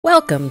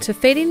Welcome to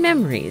Fading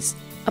Memories,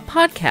 a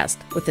podcast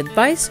with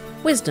advice,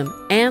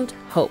 wisdom, and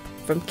hope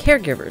from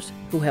caregivers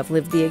who have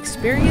lived the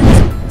experience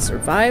and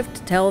survived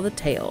to tell the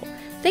tale.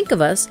 Think of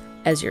us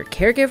as your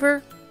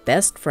caregiver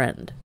best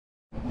friend.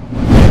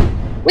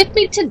 With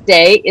me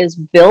today is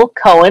Bill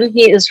Cohen.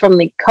 He is from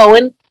the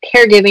Cohen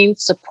Caregiving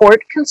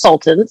Support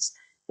Consultants,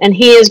 and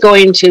he is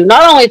going to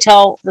not only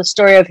tell the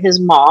story of his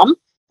mom,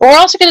 but we're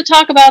also going to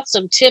talk about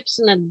some tips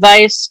and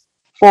advice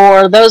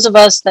for those of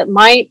us that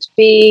might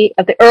be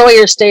at the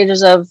earlier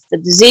stages of the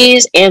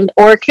disease and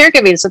or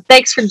caregiving. So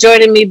thanks for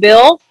joining me,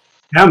 Bill.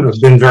 Yeah, I've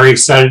been very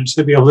excited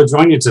to be able to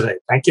join you today.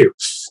 Thank you.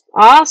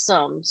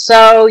 Awesome.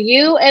 So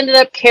you ended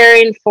up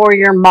caring for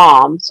your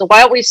mom. So why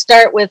don't we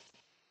start with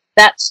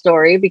that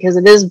story? Because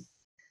it is,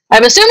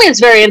 I'm assuming it's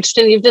very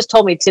interesting. You've just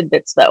told me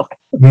tidbits, though.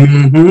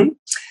 Mm-hmm.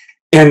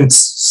 And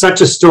such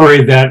a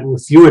story that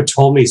if you had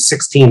told me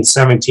 16,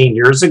 17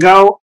 years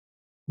ago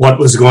what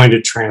was going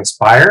to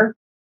transpire,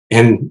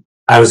 and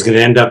I was going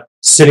to end up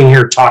sitting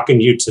here talking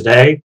to you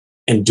today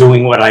and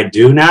doing what I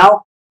do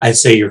now, I'd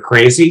say you're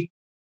crazy.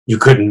 You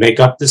couldn't make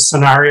up this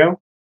scenario.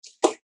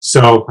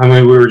 So, I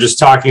mean, we were just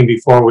talking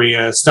before we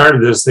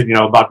started this, that,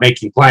 about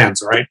making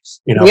plans, right?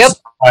 Yep.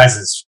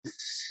 Surprises.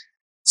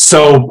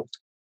 So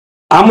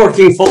I'm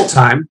working full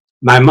time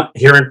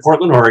here in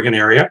Portland, Oregon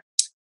area.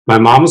 My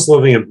mom was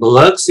living in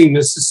Biloxi,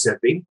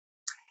 Mississippi,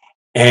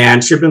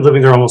 and she'd been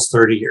living there almost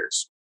 30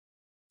 years.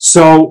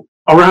 So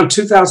around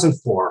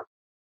 2004,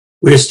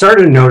 we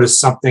started to notice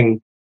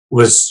something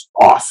was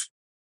off.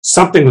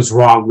 Something was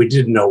wrong. We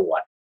didn't know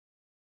what.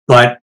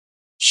 But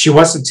she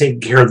wasn't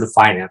taking care of the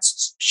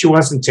finances. She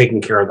wasn't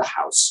taking care of the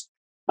house.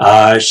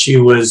 She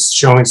was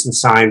showing some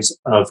signs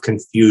of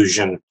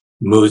confusion,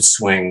 mood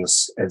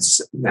swings,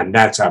 and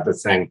that type of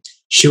thing.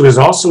 She was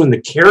also in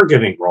the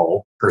caregiving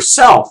role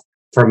herself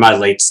for my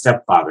late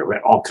stepfather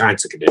with all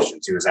kinds of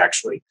conditions. He was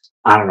actually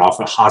on and off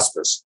of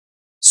hospice.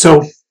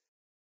 So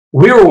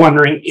we were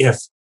wondering if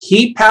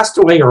he passed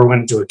away or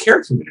went into a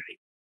care community,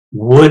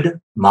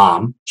 would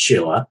Mom,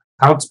 Sheila,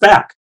 bounce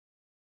back?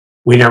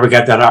 We never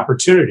got that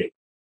opportunity.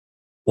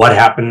 What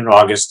happened in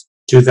August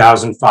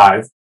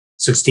 2005,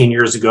 16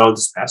 years ago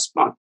this past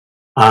month,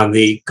 on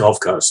the Gulf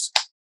Coast?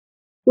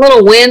 A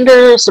little wind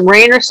or some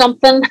rain or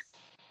something?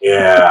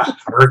 Yeah,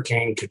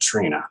 Hurricane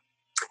Katrina.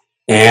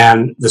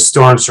 And the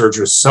storm surge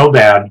was so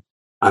bad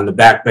on the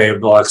back bay of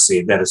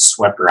Biloxi that it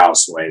swept her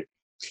house away.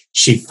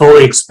 She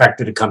fully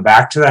expected to come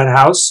back to that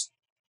house,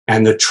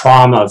 and the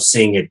trauma of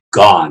seeing it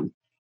gone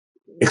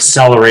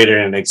accelerated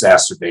and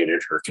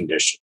exacerbated her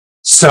condition.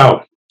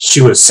 So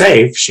she was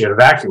safe. She had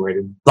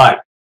evacuated,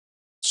 but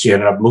she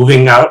ended up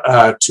moving out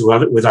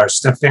with our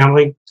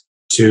stepfamily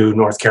to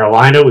North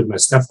Carolina with my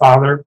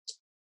stepfather.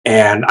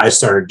 And I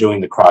started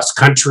doing the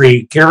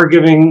cross-country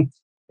caregiving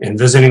and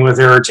visiting with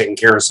her, taking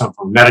care of some of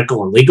her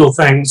medical and legal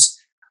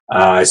things.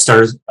 I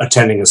started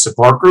attending a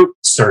support group,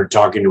 started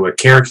talking to a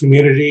care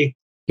community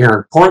here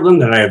in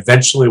Portland that I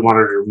eventually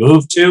wanted her to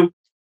move to.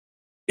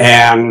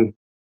 And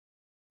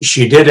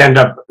she did end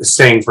up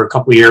staying for a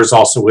couple of years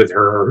also with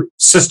her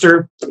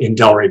sister in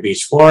Delray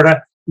Beach,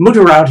 Florida. Moved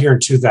her out here in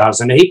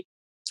 2008.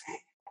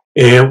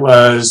 It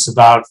was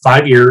about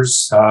 5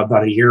 years,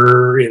 about a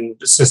year in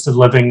assisted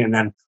living, and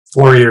then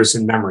 4 years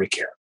in memory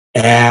care.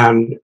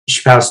 And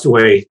she passed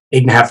away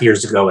 8.5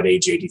 years ago at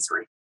age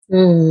 83.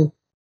 Mm.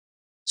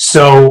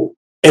 So,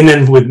 and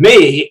then with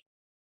me,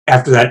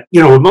 after that,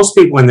 with most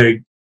people when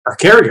they are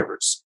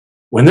caregivers,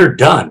 when they're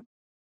done,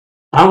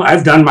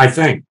 I've done my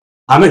thing.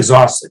 I'm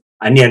exhausted.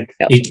 I need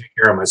to take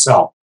care of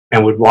myself,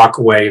 and would walk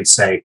away and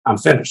say, I'm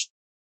finished.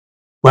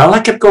 Well, I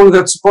kept going to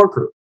that support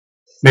group.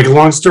 Make a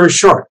long story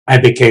short, I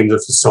became the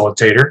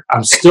facilitator.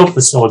 I'm still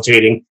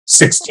facilitating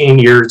 16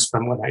 years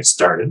from when I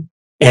started,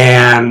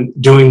 and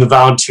doing the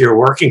volunteer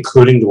work,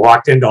 including the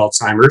walked into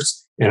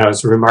Alzheimer's. And I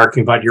was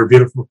remarking about your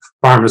beautiful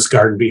farmer's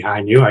garden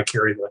behind you. I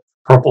carry the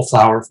purple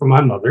flower from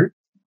my mother,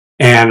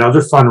 and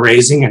other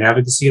fundraising and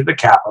advocacy at the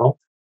Capitol.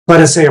 But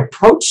as I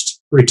approached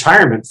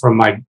retirement from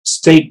my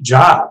state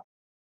job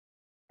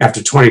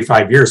after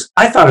 25 years,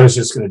 I thought I was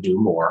just going to do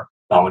more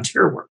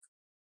volunteer work.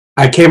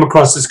 I came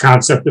across this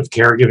concept of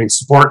caregiving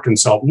support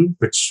consultant,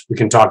 which we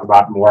can talk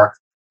about more.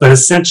 But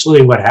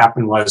essentially what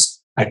happened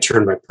was I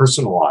turned my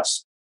personal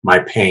loss, my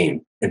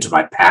pain, into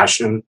my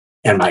passion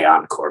and my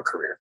encore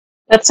career.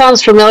 That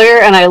sounds familiar,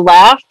 and I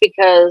laugh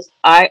because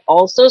I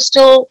also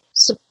still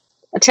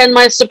attend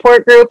my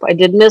support group. I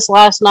did miss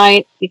last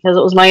night because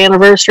it was my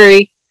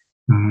anniversary.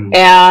 Mm-hmm.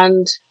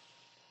 And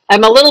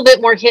I'm a little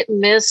bit more hit and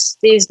miss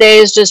these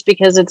days just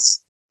because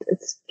it's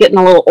getting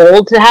a little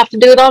old to have to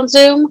do it on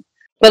Zoom.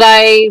 But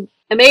I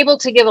am able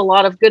to give a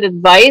lot of good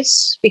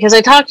advice because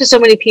I talk to so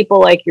many people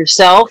like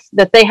yourself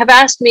that they have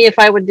asked me if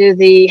I would do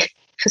the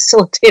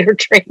facilitator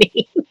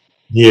training.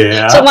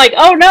 Yeah. So I'm like,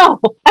 oh no,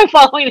 I'm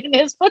following in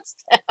his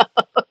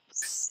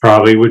footsteps.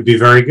 Probably would be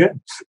very good.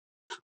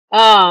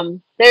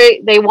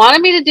 They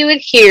wanted me to do it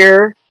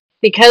here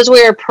because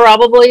we are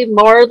probably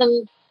more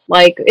than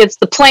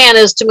the plan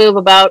is to move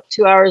about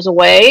 2 hours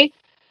away.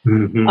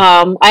 Mm-hmm.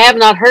 I have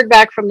not heard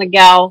back from the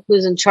gal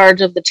who's in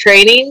charge of the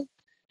training.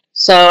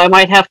 So I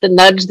might have to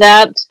nudge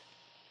that.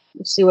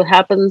 We'll see what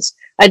happens.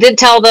 I did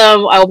tell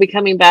them I will be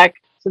coming back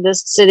to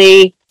this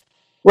city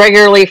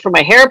regularly for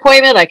my hair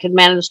appointment. I can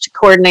manage to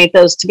coordinate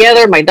those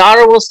together. My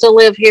daughter will still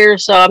live here,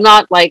 so I'm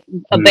not like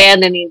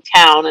abandoning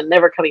town and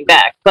never coming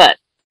back. But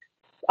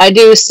I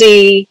do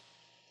see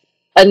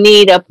a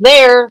need up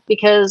there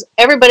because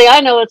everybody I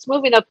know that's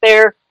moving up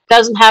there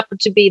doesn't happen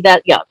to be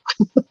that young.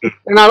 They're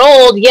not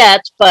old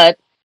yet, but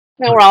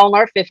we're all in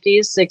our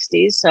 50s,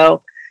 60s,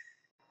 so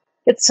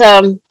it's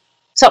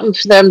something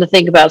for them to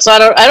think about. So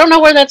I don't know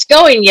where that's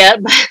going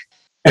yet. But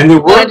and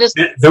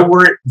there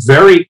were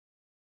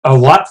a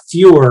lot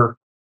fewer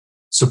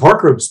support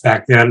groups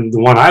back then. The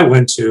one I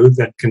went to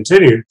that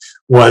continued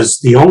was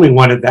the only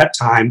one at that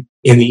time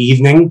in the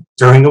evening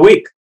during the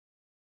week,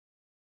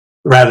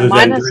 rather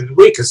than during the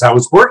week, because I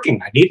was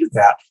working. I needed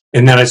that.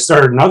 And then I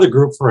started another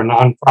group for a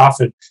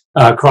nonprofit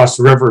across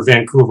the river,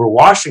 Vancouver,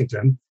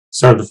 Washington.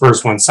 Started the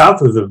first one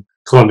south of the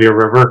Columbia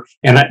River.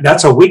 And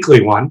that's a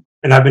weekly one.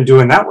 And I've been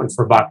doing that one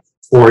for about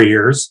 4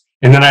 years.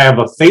 And then I have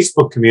a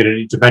Facebook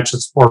community, Dementia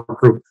Support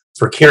Group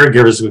for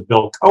Caregivers with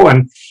Bill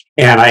Cohen.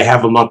 And I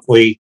have a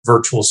monthly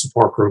virtual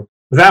support group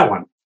for that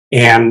one.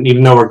 And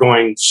even though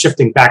we're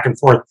shifting back and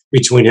forth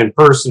between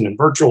in-person and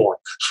virtual or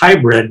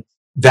hybrid,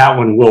 that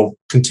one will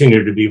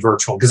continue to be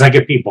virtual because I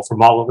get people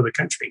from all over the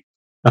country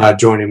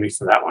joining me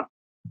for that one.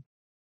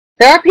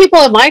 There are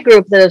people in my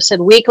group that have said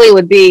weekly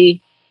would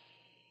be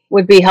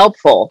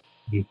helpful.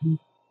 Mm-hmm.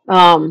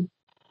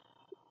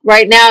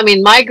 Right now, I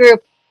mean, my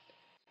group,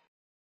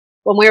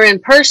 when we were in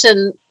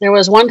person, there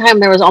was one time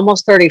there was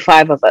almost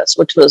 35 of us,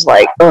 which was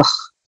like, ugh.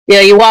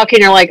 Yeah, you walk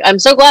in, you're like, I'm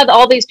so glad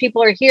all these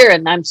people are here,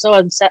 and I'm so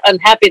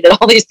unhappy that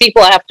all these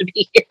people have to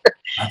be here.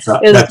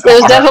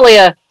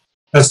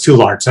 That's too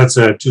large. That's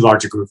too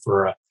large a group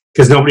for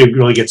because nobody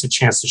really gets a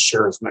chance to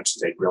share as much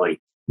as they really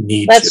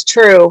need. That's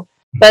true.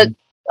 Mm-hmm. But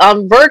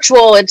on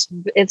virtual, it's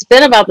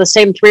been about the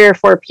same 3 or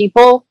 4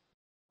 people,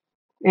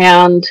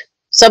 and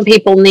some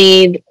people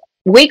need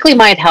weekly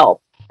might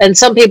help, and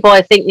some people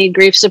I think need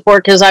grief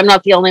support because I'm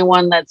not the only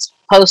one that's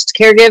post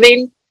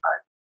caregiving.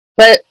 Right.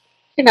 But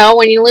you know,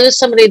 when you lose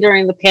somebody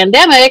during the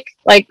pandemic,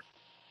 like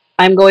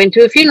I'm going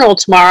to a funeral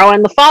tomorrow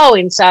and the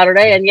following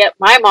Saturday, and yet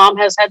my mom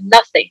has had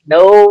nothing,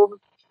 no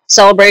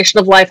celebration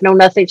of life, no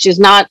nothing. She's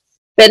not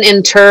been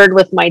interred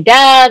with my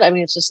dad. I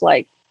mean, it's just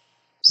like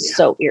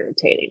so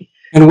irritating.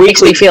 And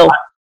weekly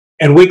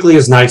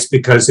is nice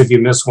because if you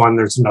miss one,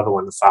 there's another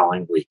one the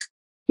following week.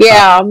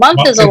 Yeah, a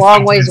month is a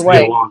long ways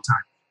away. A long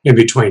time in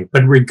between.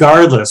 But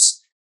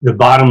regardless, the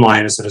bottom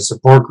line is that a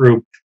support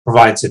group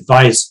provides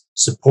advice,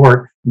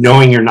 support,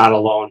 knowing you're not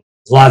alone,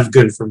 a lot of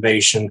good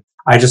information.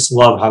 I just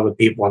love how the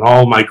people in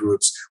all my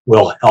groups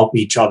will help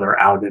each other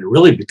out. And it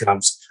really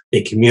becomes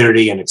a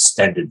community and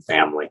extended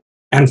family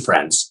and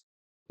friends.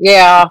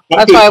 Yeah,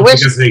 that's why I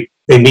wish. Because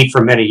they meet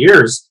for many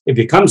years, it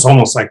becomes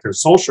almost like their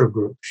social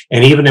group.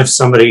 And even if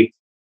somebody,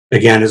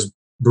 again, is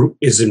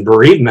in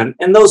bereavement,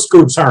 and those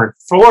groups aren't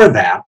for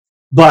that,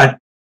 but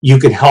you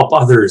can help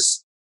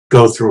others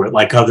go through it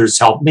like others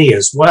helped me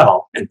as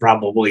well and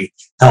probably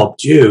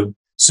helped you.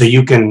 So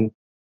you can,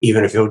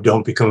 even if you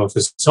don't become a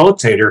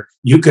facilitator,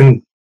 you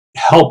can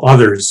help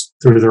others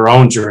through their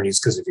own journeys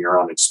because of your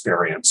own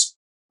experience.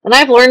 And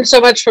I've learned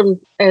so much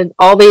from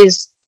all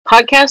these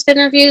podcast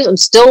interviews. I'm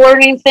still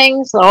learning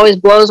things. It always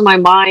blows my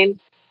mind.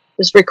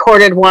 Just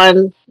recorded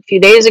one a few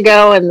days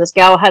ago, and this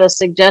gal had a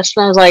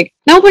suggestion. I was like,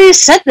 nobody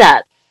said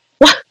that.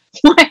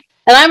 What?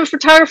 And I'm a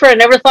photographer. I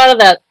never thought of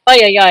that. Oh,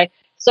 yeah.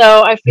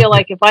 So I feel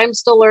like if I'm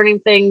still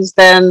learning things,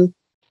 then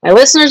my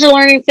listeners are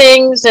learning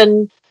things,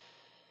 and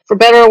for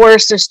better or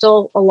worse, there's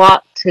still a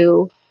lot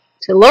to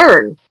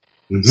learn.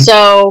 Mm-hmm.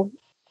 So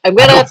I'm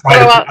going to throw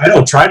out. I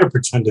don't try to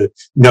pretend to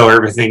know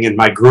everything in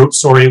my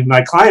groups or even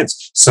my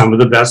clients. Some of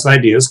the best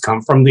ideas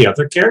come from the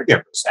other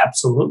caregivers.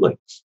 Absolutely.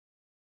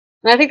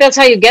 And I think that's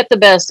how you get the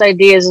best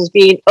ideas, is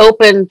being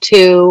open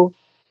to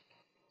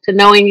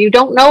knowing you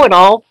don't know it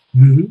all.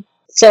 Mm-hmm.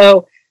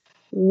 So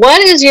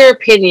what is your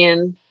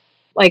opinion,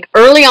 like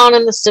early on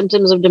in the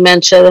symptoms of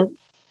dementia?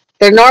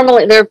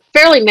 They're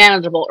fairly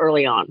manageable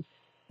early on.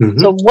 Mm-hmm.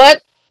 So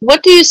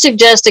what do you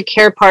suggest a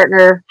care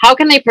partner, how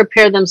can they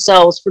prepare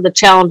themselves for the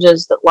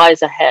challenges that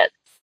lies ahead?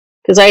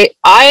 Because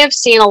I have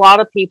seen a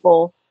lot of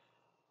people,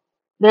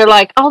 they're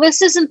like, oh,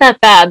 this isn't that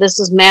bad. This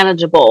is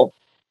manageable.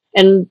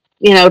 And,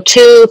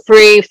 2,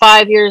 3,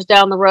 5 years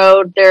down the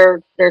road,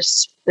 they're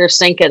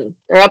sinking.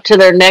 They're up to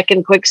their neck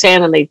in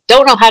quicksand and they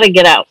don't know how to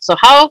get out. So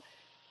how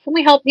can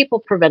we help people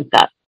prevent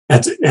that?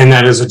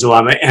 That is a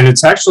dilemma. And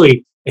it's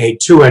actually a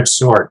two-edged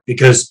sword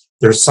because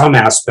there's some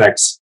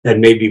aspects that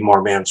may be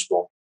more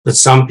manageable. But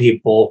some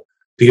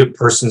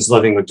persons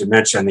living with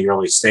dementia in the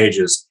early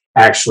stages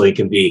actually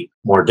can be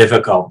more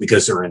difficult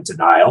because they're in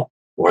denial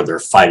or they're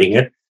fighting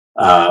it,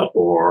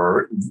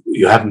 or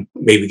you haven't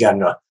maybe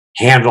gotten a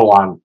handle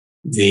on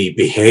the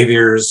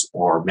behaviors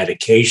or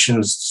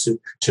medications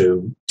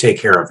to take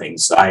care of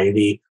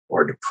anxiety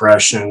or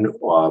depression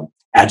or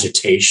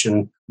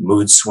agitation,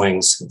 mood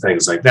swings, and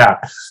things like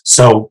that.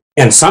 So,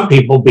 and some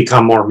people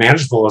become more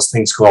manageable as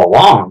things go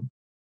along.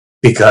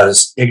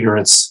 because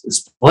ignorance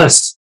is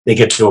bliss. They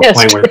get to a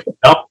point where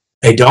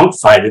they don't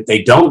fight it.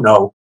 They don't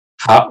know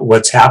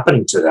what's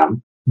happening to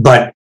them.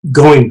 But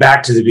going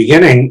back to the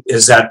beginning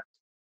is that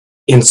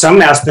in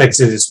some aspects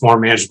it is more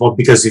manageable,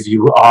 because if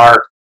you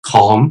are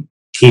calm,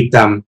 keep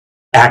them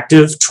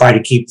active, try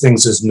to keep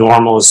things as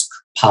normal as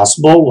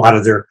possible. A lot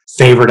of their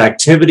favorite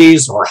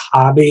activities or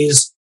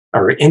hobbies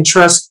or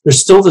interests, they're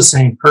still the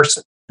same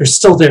person. They're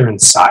still there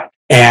inside.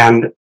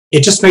 And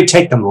it just may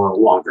take them a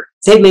little longer.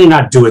 They may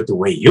not do it the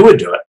way you would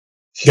do it.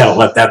 You got to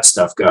let that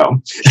stuff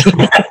go.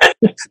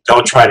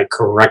 Don't try to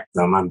correct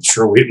them. I'm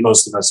sure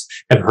most of us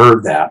have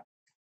heard that.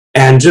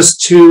 And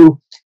just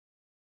to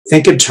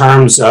think in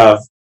terms of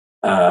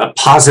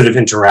positive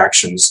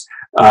interactions.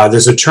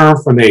 There's a term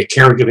from a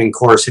caregiving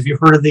course. Have you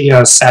heard of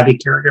the Savvy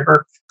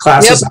Caregiver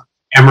classes? Yep.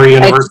 Emory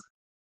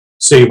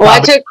University.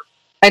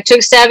 I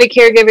took Savvy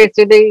Caregiver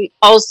through the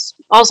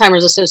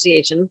Alzheimer's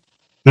Association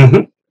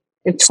in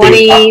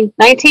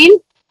 2019.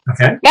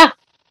 Okay. Yeah.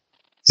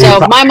 So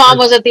my mom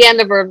was at the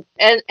end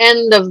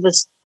of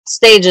the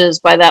stages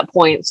by that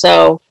point.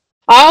 So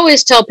I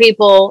always tell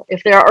people,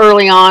 if they're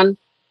early on,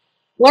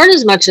 learn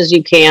as much as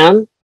you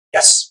can.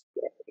 Yes.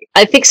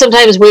 I think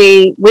sometimes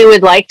we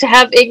would like to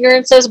have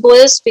ignorance as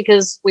bliss,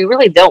 because we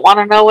really don't want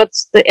to know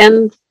what's the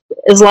end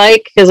is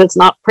like, because it's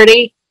not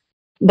pretty,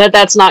 but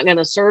that's not going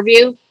to serve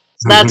you.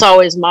 So that's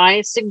always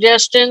my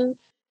suggestion.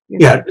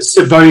 Yeah,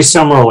 so very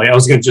similarly, I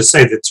was going to just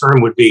say the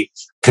term would be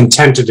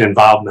contented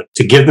involvement,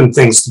 to give them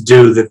things to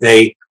do that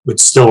they would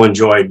still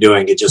enjoy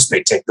doing. It just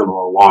may take them a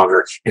little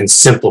longer, and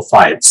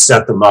simplify it,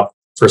 set them up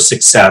for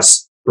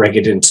success, break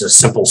it into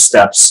simple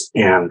steps,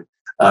 and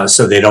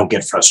so they don't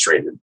get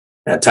frustrated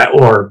at time,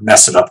 or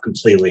mess it up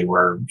completely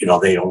where,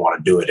 they don't want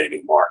to do it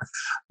anymore.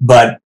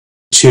 But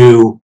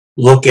to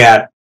look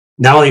at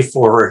not only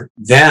for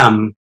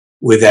them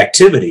with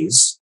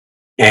activities,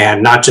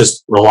 and not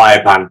just rely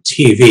upon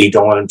TV,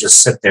 don't let them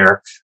just sit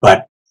there,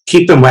 but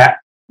keep them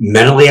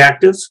mentally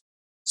active,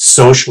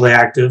 socially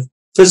active,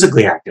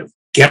 physically active.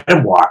 Get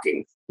them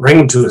walking, bring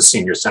them to a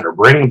senior center,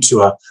 bring them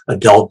to a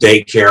adult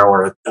daycare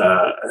or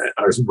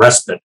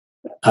respite,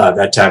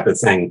 that type of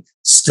thing.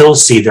 Still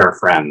see their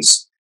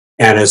friends,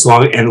 and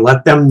and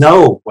let them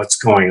know what's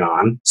going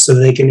on so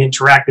they can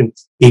interact and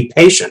be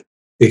patient.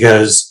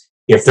 Because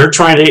if they're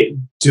trying to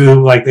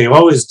do like they've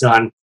always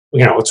done,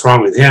 what's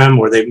wrong with him,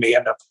 or they may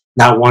end up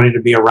not wanting to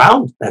be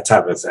around, that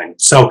type of thing.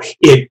 So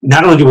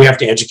not only do we have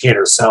to educate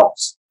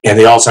ourselves, and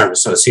the Alzheimer's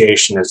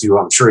Association, as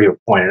I'm sure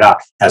you've pointed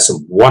out, has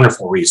some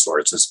wonderful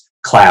resources,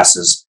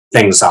 classes,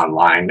 things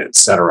online,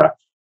 etc.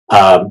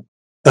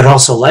 But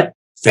also let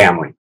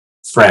family,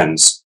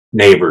 friends,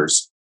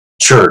 neighbors,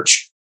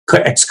 church,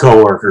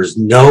 ex-coworkers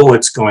know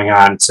what's going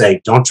on. Say,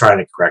 don't try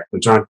to correct them.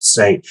 Don't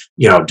say,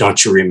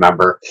 don't you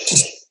remember?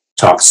 Just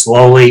talk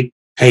slowly,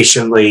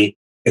 patiently.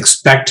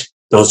 Expect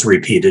those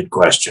repeated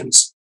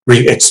questions.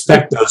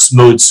 Expect those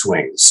mood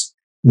swings,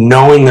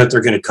 knowing that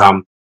they're going to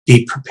come.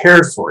 Be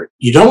prepared for it.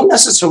 You don't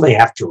necessarily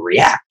have to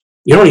react.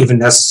 You don't even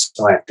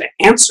necessarily have to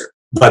answer,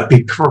 but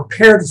be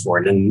prepared for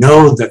it and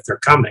know that they're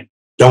coming.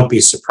 Don't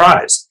be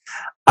surprised.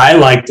 I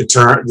like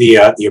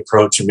the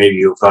approach, and maybe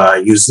you've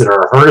used it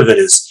or heard of it,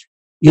 is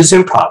use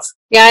improv.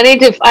 Yeah,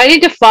 I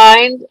need to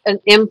find an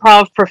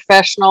improv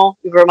professional.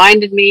 You've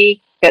reminded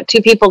me. Got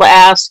 2 people to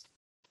ask,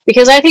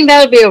 because I think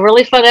that would be a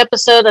really fun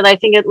episode, and I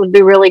think it would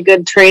be really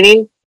good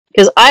training,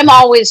 because I'm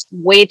always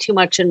way too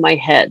much in my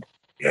head.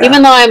 Yeah.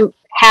 Even though I'm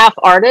half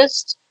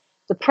artist,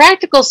 the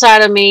practical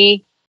side of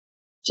me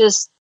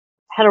just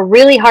had a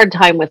really hard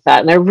time with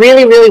that, and I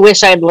really, really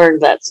wish I'd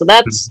learned that. So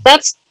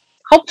that's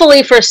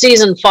hopefully for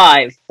season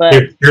 5.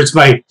 But here's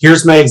my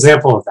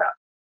example of that.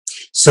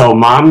 So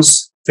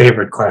Mom's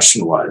favorite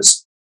question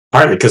was,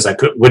 partly because I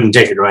wouldn't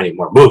take her to any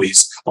more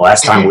movies. The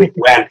last time we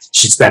went,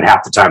 she spent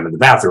half the time in the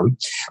bathroom.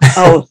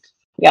 Oh,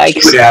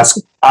 yikes. She would ask,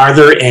 are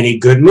there any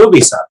good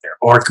movies out there?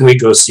 Or can we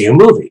go see a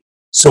movie?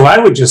 So I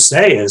would just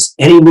say is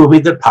any movie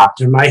that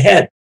popped in my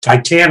head,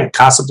 Titanic,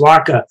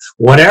 Casablanca,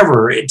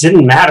 whatever, it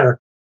didn't matter.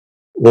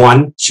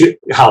 1,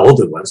 how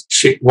old it was.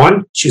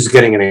 1, she was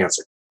getting an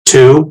answer.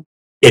 2,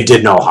 it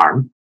did no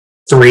harm.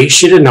 3,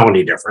 she didn't know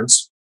any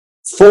difference.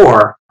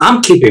 4,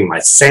 I'm keeping my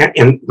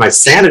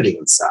sanity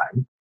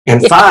inside.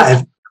 And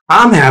 5,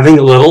 I'm having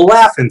a little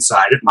laugh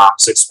inside at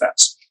Mom's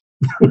expense.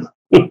 You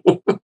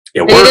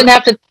didn't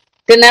have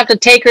to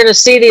take her to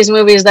see these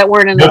movies that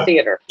weren't in the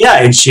theater. Yeah,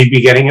 and she'd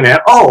be getting an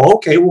oh,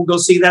 okay, we'll go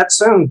see that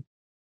soon.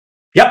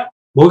 Yep,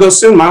 we'll go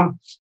soon, Mom.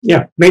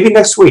 Yeah, maybe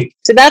next week.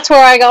 So that's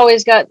where I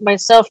always got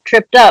myself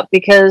tripped up,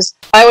 because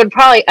I would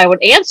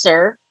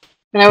answer,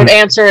 and I would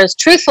answer as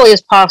truthfully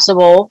as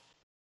possible,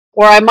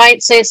 or I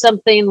might say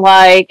something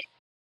like,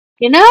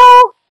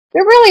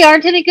 there really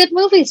aren't any good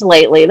movies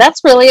lately.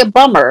 That's really a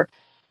bummer.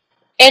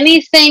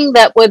 Anything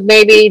that would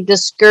maybe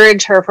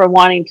discourage her from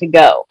wanting to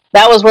go.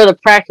 That was where the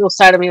practical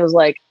side of me was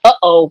like,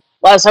 uh-oh,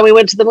 last time we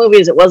went to the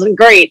movies, it wasn't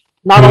great.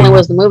 Not only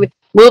was the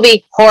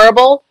movie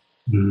horrible,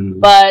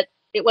 but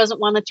it wasn't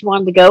one that you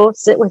wanted to go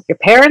sit with your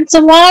parents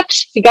and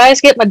watch. You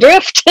guys get my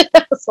drift?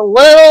 It's a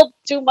little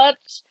too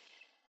much.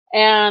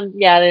 And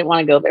yeah, I didn't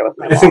want to go there with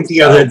my mom. I think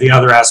the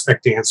other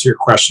aspect to answer your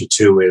question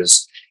too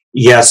is,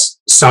 yes,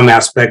 some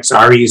aspects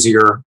are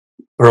easier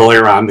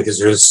earlier on because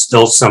there's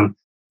still some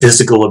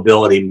physical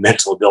ability,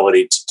 mental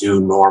ability to do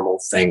normal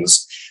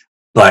things.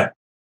 But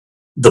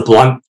the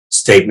blunt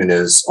statement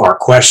is, or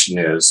question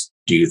is,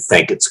 do you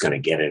think it's going to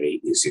get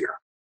any easier?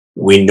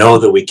 We know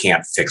that we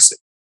can't fix it.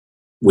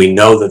 We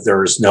know that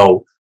there is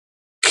no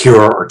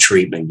cure or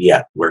treatment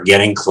yet. We're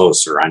getting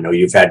closer. I know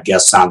you've had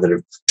guests on that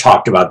have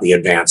talked about the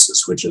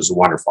advances, which is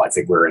wonderful. I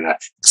think we're in an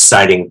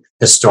exciting,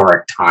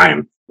 historic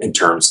time in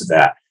terms of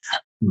that.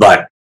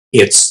 But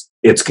it's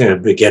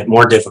going to get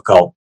more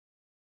difficult.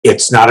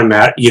 It's not a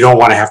matter, you don't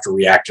want to have to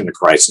react in a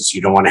crisis.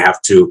 You don't want to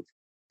have to,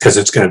 because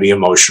it's going to be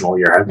emotional.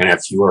 You're going to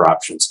have fewer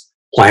options.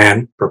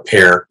 Plan,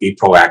 prepare, be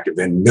proactive,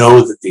 and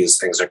know that these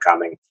things are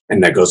coming.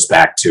 And that goes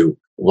back to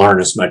learn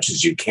as much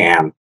as you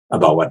can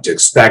about what to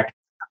expect.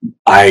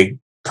 I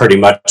pretty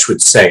much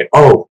would say,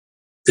 oh,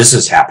 this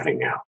is happening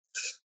now.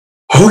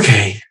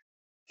 Okay,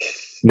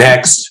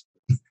 next.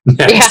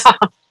 Yeah.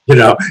 You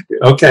know,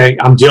 okay,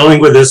 I'm dealing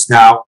with this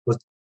now.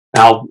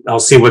 I'll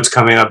see what's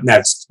coming up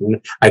next.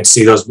 And I'd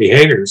see those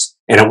behaviors,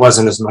 and it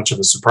wasn't as much of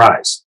a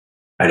surprise.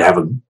 I'd have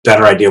a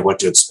better idea what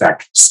to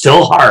expect.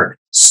 Still hard,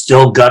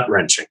 still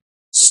gut-wrenching,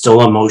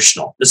 still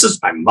emotional. This is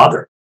my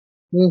mother.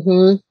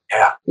 Mm-hmm.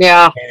 Yeah.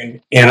 Yeah.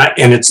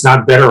 And it's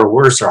not better or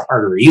worse or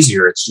harder or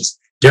easier. It's just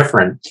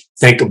different.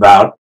 Think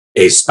about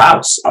a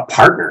spouse, a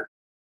partner,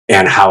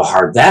 and how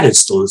hard that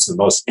is to lose the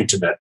most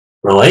intimate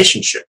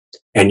relationship.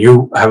 And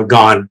you have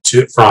gone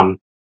from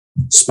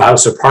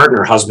spouse or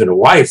partner, husband or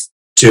wife,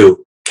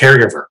 to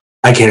caregiver.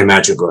 I can't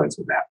imagine going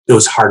through that. It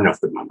was hard enough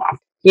with my mom.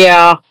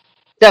 Yeah,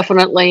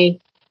 definitely.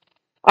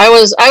 I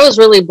was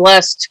really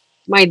blessed.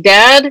 My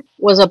dad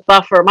was a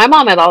buffer. My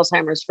mom had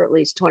Alzheimer's for at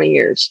least 20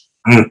 years.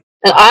 Mm.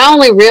 And I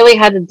only really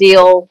had to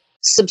deal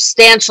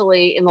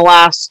substantially in the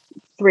last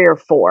 3 or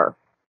 4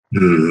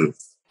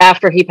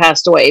 after he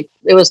passed away.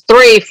 It was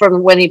 3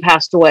 from when he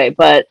passed away,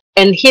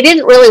 and he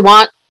didn't really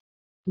want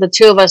the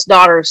 2 of us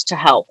daughters to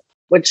help,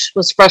 which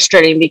was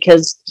frustrating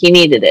because he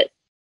needed it.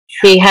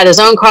 He had his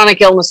own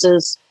chronic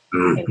illnesses,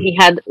 and he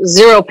had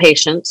 0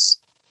 patience,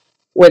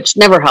 which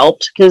never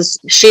helped because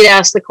she'd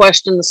ask the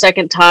question the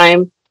second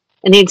time,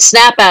 and he'd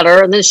snap at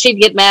her, and then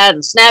she'd get mad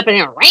and snap at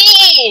him.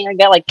 I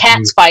got like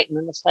cats fighting,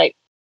 and it's like,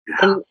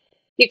 and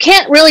you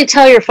can't really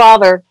tell your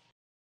father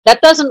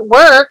that doesn't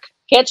work.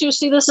 Can't you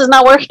see this is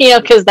not working?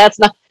 Because that's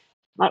not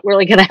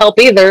really going to help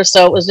either.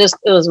 So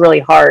it was really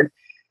hard.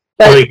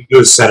 But all you can do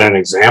is set an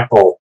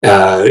example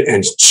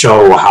and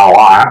show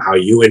how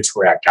you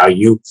interact, how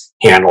you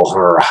handle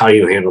her, how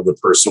you handle the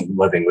person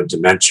living with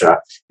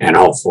dementia, and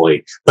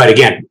hopefully, but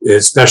again,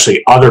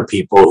 especially other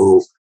people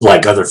who,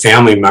 like other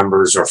family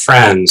members or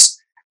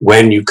friends,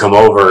 when you come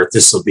over,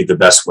 this will be the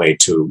best way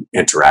to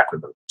interact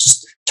with them.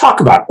 Just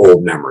talk about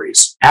old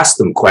memories. Ask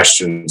them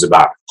questions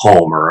about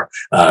home or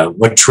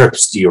what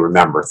trips do you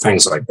remember,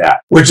 things like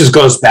that. Which just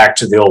goes back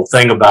to the old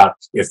thing about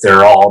if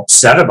they're all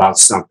upset about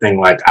something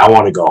like, I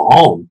want to go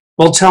home.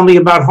 Well, tell me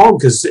about home,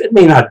 because it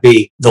may not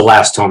be the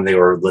last home they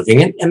were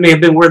living in. It may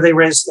have been where they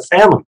raised the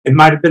family. It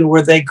might have been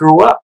where they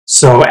grew up.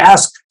 So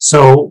ask,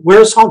 so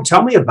where's home?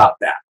 Tell me about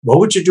that. What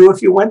would you do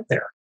if you went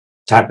there?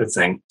 Type of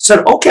thing.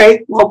 Said,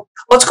 okay, well,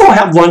 let's go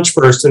have lunch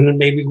first, and then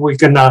maybe we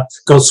can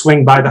go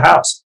swing by the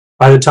house.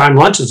 By the time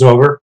lunch is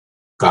over,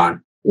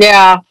 gone.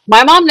 Yeah,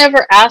 my mom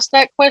never asked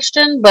that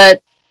question,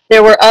 but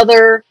there were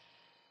other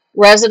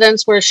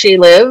residents where she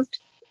lived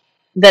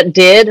that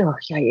did. Oh,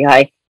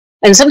 yeah.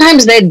 And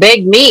sometimes they'd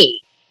beg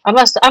me. I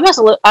must have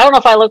looked, I don't know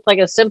if I looked like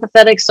a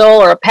sympathetic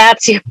soul or a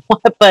patsy or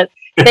what, but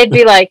they'd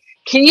be like,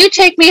 can you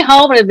take me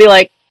home? And it'd be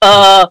like,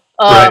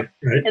 Right.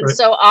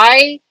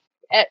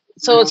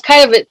 So it's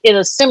kind of in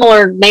a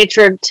similar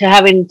nature to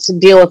having to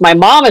deal with my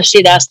mom if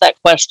she'd asked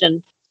that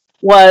question,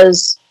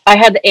 was I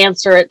had to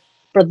answer it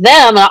for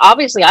them.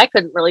 Obviously, I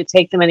couldn't really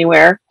take them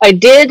anywhere.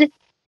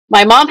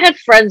 My mom had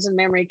friends in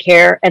memory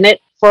care, and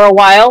it, for a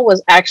while,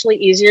 was actually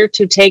easier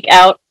to take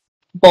out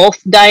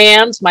both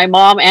Dianes, my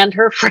mom and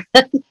her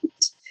friend.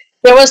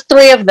 There was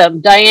 3 of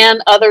them, Diane,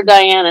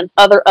 and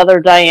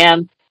other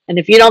Diane. And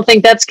if you don't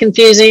think that's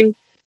confusing,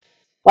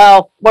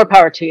 well, more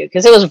power to you,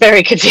 because it was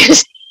very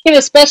confusing.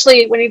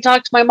 Especially when you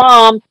talk to my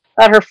mom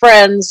about her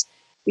friends,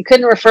 you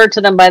couldn't refer to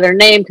them by their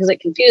name because it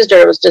confused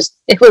her.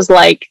 It was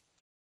like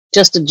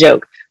just a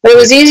joke. But it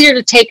was easier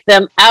to take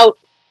them out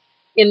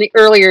in the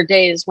earlier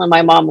days when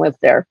my mom lived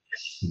there.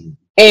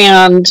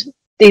 And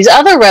these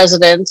other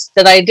residents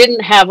that I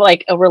didn't have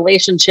like a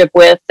relationship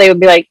with, they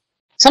would be like,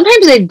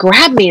 sometimes they'd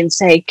grab me and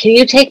say, can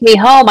you take me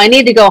home? I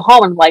need to go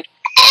home. And I'm like,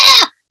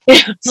 ah!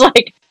 It's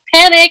like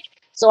panic.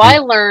 So I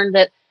learned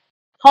that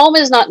home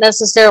is not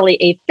necessarily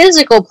a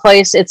physical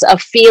place. It's a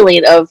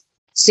feeling of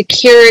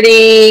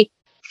security,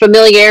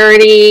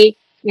 familiarity,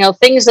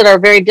 things that are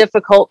very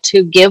difficult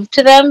to give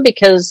to them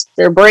because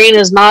their brain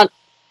is not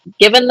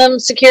giving them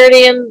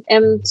security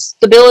and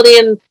stability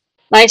and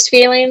nice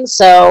feelings.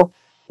 So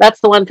that's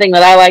the one thing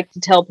that I like to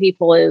tell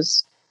people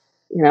is,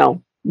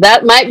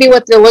 that might be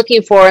what they're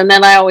looking for. And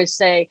then I always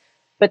say,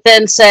 but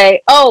then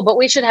say, oh, but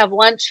we should have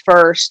lunch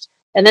first.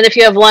 And then if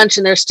you have lunch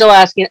and they're still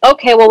asking,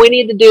 okay, well, we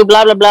need to do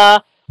blah, blah, blah.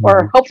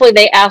 Or hopefully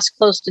they ask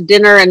close to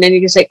dinner, and then you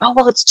can say, oh,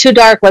 well, it's too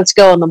dark. Let's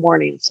go in the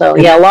morning. So,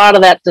 yeah, a lot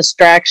of that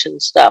distraction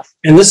stuff.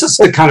 And this is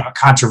a kind of a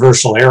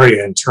controversial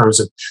area in terms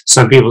of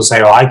some people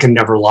say, oh, I can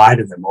never lie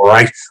to them, or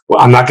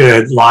I'm not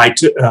going to lie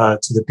to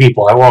the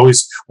people. I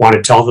always want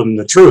to tell them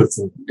the truth.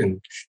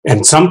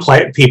 And some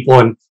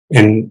people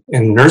in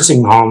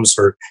nursing homes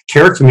or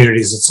care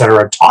communities, et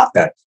cetera, are taught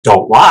that,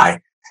 don't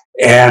lie.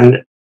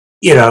 And,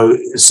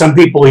 some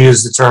people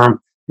use the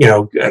term,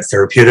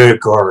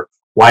 therapeutic or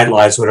white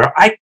lies, whatever.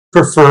 I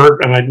prefer,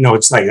 and I know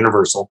it's not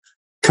universal,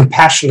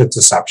 compassionate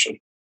deception.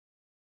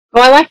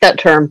 Oh, I like that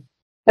term.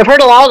 I've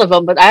heard a lot of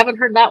them, but I haven't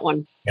heard that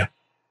one. Yeah.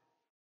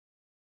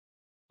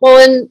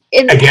 Well,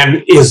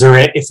 again,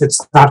 if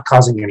it's not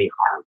causing any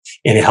harm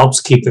and it helps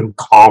keep them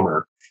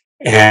calmer,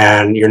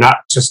 and you're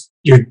not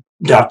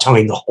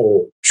telling the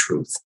whole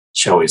truth,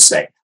 shall we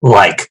say?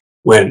 Like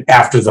when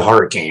after the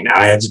hurricane,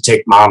 I had to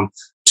take Mom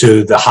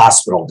to the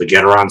hospital to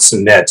get her on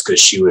some meds because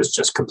she was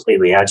just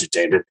completely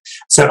agitated.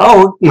 Said,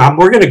 oh, Mom,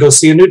 we're going to go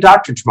see a new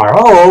doctor tomorrow.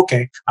 Oh,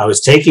 okay. I was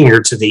taking her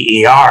to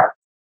the ER.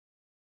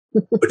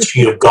 Would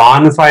she have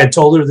gone if I had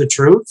told her the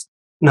truth?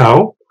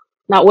 No.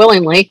 Not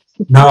willingly.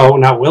 No,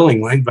 not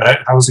willingly,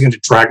 but I was going to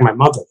drag my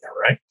mother there,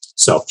 right?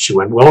 So she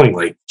went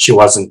willingly. She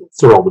wasn't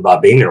thrilled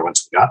about being there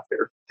once we got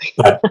there.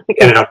 But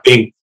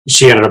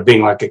she ended up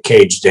being like a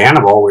caged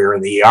animal. We were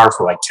in the ER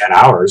for like 10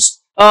 hours.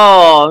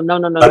 Oh, no.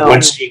 But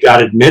when she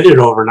got admitted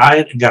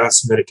overnight and got on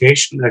some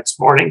medication the next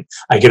morning,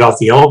 I get off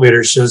the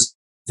elevator. She says,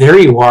 there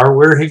you are.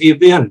 Where have you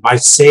been? My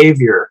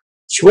savior.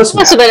 She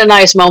wasn't. Must have been a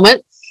nice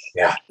moment.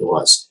 Yeah, it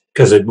was.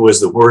 Because it was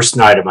the worst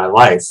night of my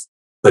life,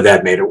 but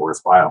that made it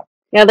worthwhile.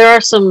 Yeah,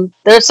 there's some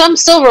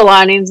silver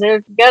linings.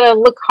 You've got to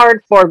look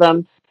hard for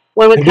them.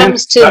 When it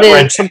comes to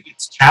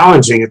it's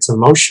challenging, it's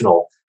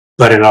emotional,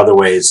 but in other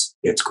ways,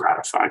 it's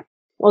gratifying.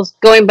 Well,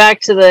 going back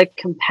to the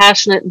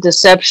compassionate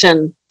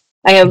deception,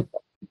 and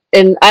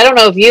I don't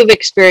know if you've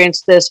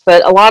experienced this,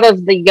 but a lot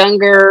of the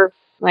younger,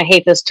 I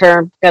hate this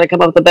term, got to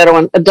come up with a better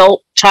one,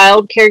 adult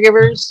child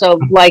caregivers, so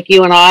like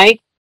you and I,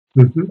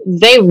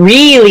 they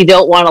really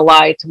don't want to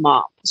lie to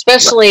Mom,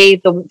 especially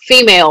the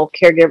female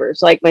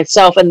caregivers like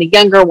myself, and the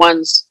younger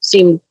ones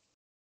seem,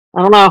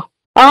 I don't know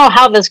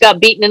how this got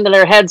beaten into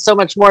their head so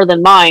much more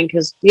than mine,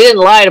 because you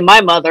didn't lie to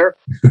my mother,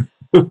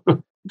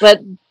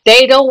 but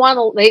they don't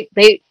want to,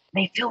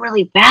 they feel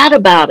really bad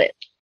about it.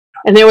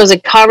 And there was a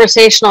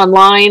conversation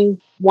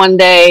online one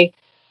day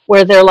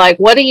where they're like,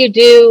 what do you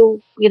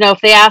do,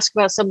 if they ask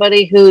about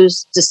somebody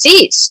who's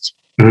deceased?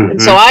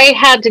 And so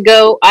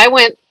I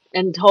went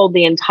and told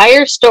the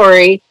entire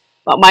story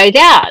about my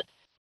dad.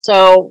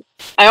 So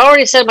I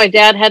already said my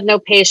dad had no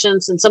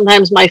patience, and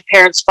sometimes my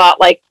parents fought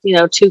like,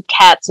 two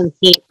cats in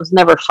heat. It was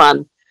never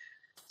fun.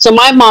 So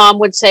my mom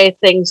would say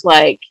things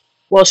like,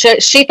 well,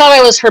 she thought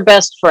I was her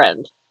best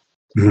friend.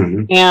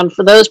 And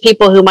for those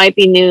people who might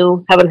be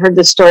new, haven't heard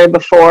this story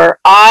before,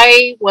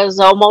 I was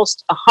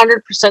almost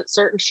 100%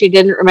 certain she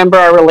didn't remember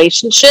our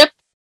relationship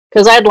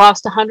because I'd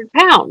lost 100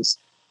 pounds.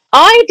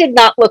 I did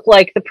not look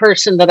like the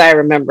person that I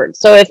remembered.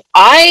 So if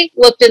I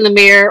looked in the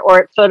mirror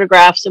or at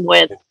photographs and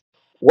went,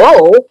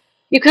 whoa,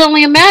 you can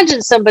only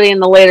imagine somebody in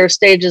the later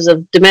stages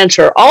of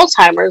dementia or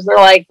Alzheimer's. They're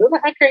like, who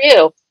the heck are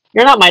you?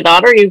 You're not my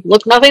daughter. You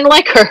look nothing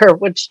like her,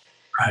 which,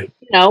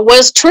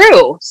 was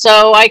true.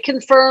 So I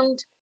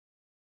confirmed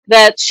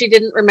that she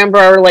didn't remember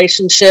our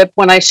relationship.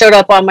 When I showed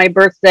up on my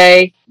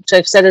birthday, which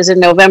I've said is in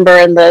November,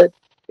 and the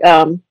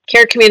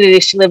care community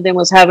she lived in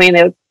was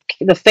having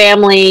the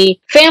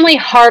family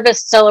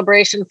harvest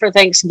celebration for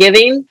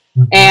Thanksgiving.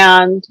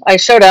 And I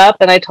showed up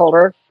and I told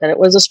her that it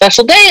was a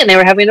special day and they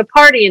were having a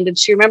party. And did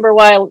she remember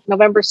why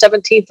November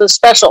 17th was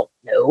special?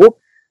 No.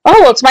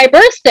 Oh, well, it's my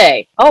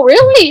birthday. Oh,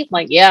 really? I'm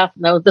like, yeah,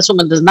 no, this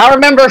woman does not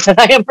remember that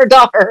I am her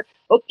daughter.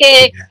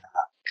 Okay.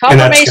 Yeah.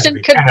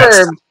 Confirmation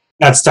confirmed.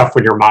 That's tough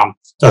when your mom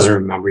doesn't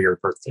remember your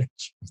birthday.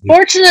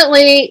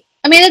 Fortunately,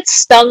 it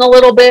stung a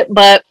little bit,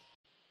 but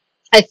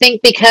I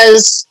think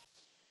because,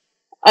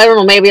 I don't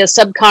know, maybe a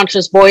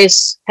subconscious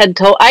voice had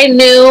told, I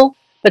knew,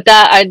 but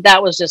that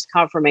was just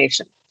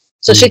confirmation.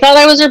 So she thought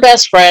I was her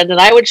best friend, and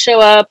I would show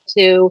up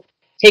to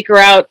take her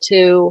out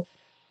to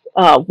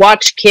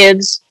watch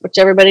kids, which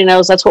everybody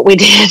knows that's what we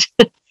did.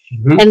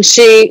 And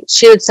she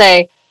would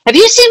say, have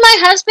you seen my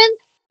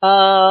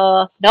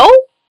husband? No.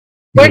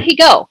 Where'd he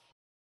go?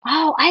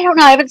 Oh, I don't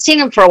know. I haven't seen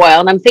him for a while.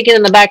 And I'm thinking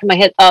in the back of my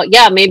head,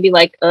 yeah, maybe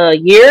like a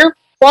year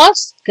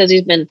plus, because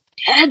he's been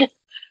dead.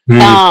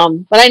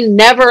 But I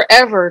never,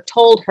 ever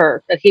told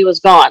her that he was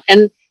gone.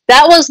 And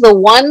that was the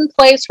one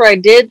place where I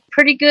did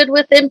pretty good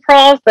with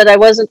improv, but I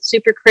wasn't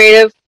super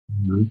creative.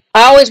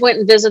 I always went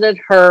and visited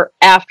her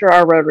after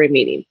our Rotary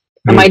meeting.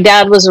 And my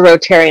dad was a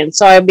Rotarian.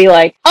 So I'd be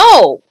like,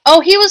 oh,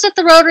 he was at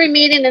the Rotary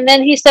meeting. And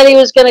then he said he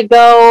was going to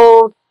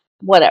go,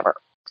 whatever,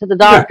 to the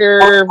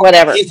doctor,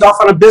 whatever. He's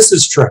off on a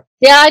business trip.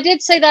 Yeah, I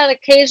did say that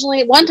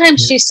occasionally. One time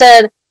she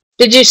said,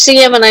 did you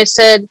see him? And I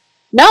said,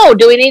 no,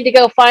 do we need to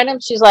go find him?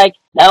 She's like,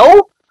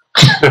 no.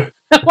 I'm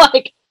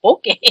like,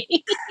 okay.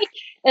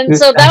 And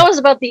so that was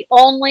about the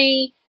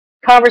only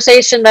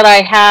conversation that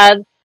I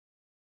had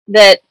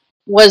that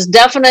was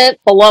definite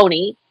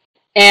baloney.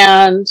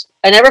 And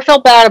I never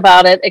felt bad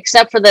about it,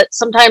 except for that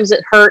sometimes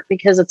it hurt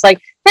because it's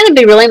like, man, it'd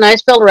be really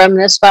nice to be able to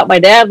reminisce about my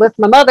dad with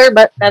my mother,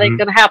 but that ain't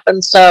going to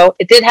happen. So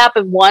it did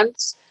happen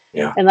once.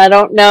 Yeah. And I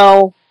don't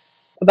know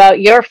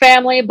about your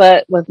family,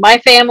 but with my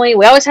family,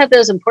 we always had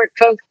those important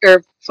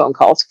phone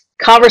calls,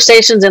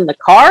 conversations in the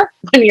car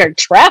when you're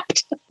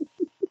trapped.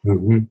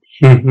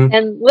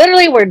 And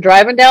literally we're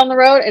driving down the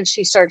road and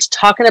she starts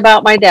talking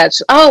about my dad.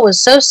 She, oh, it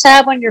was so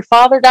sad when your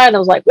father died. And I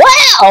was like, wow,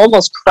 I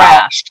almost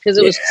crashed because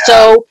it was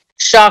so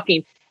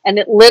shocking. And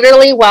it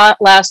literally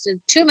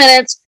lasted 2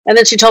 minutes. And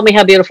then she told me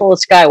how beautiful the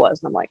sky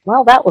was. And I'm like,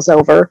 well, that was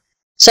over.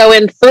 So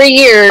in 3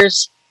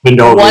 years,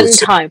 one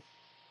time.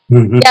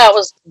 Yeah, it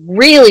was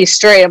really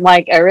straight. I'm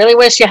like, I really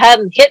wish you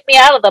hadn't hit me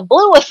out of the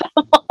blue with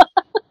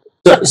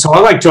them. So I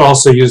like to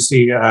also use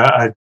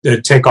the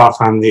takeoff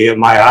on the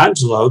Maya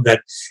Angelou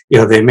that,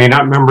 they may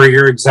not remember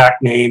your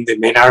exact name. They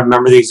may not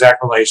remember the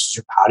exact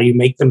relationship. How do you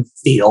make them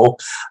feel?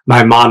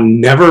 My mom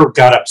never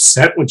got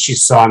upset when she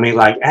saw me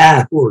like,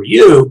 who are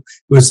you?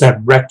 It was that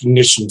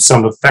recognition,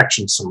 some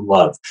affection, some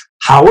love.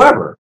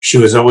 However, she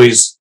was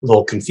always a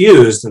little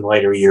confused in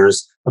later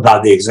years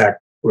about the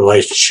exact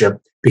relationship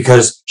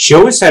because she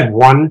always had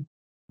one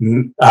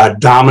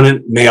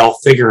dominant male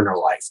figure in her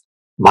life,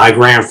 my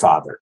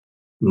grandfather,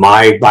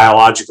 my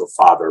biological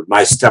father,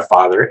 my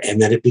stepfather,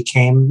 and then it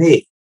became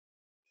me.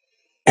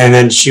 And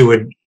then she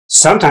would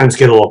sometimes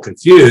get a little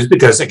confused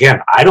because,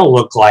 again, I don't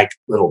look like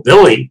little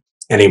Billy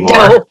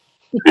anymore.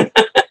 No.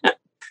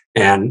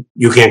 And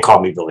you can't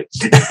call me Billy.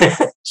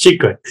 She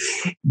could.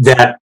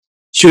 That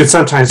she would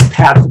sometimes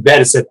pat the bed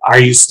and said, are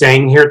you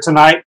staying here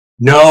tonight?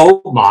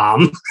 No,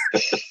 Mom.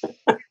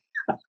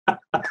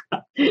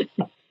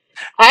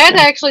 I had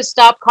to actually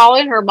stop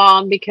calling her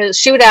mom because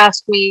she would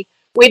ask me,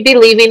 we'd be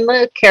leaving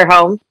the care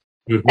home,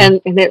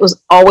 and it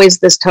was always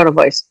this tone of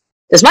voice.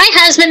 Does my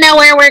husband know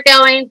where we're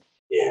going?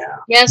 Yeah.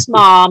 Yes,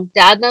 Mom.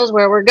 Dad knows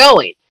where we're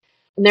going.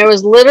 And there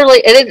was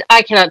literally,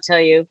 I cannot tell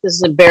you, this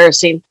is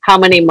embarrassing, how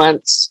many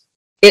months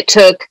it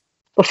took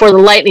before the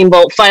lightning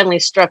bolt finally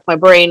struck my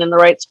brain in the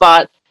right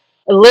spot.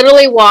 I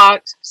literally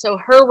walked, so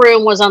her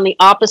room was on the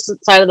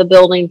opposite side of the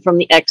building from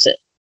the exit.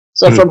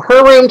 So from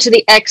her room to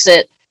the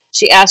exit,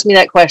 she asked me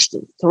that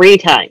question 3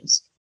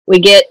 times.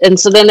 And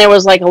so then there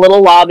was like a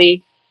little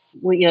lobby.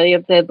 You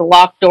have the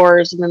locked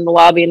doors and then the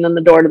lobby and then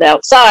the door to the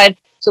outside.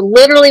 So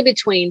literally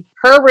between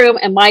her room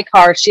and my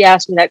car, she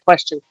asked me that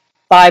question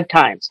 5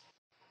 times.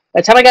 By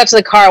the time I got to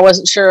the car, I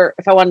wasn't sure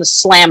if I wanted to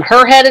slam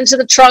her head into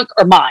the trunk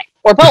or mine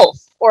or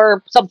both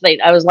or something.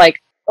 I was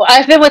like, well,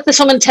 I've been with this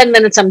woman 10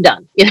 minutes. I'm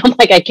done. I'm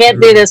like, I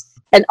can't do this.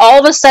 And all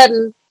of a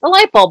sudden, the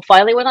light bulb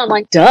finally went on. I'm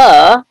like,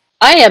 duh.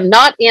 I am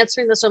not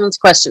answering this woman's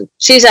question.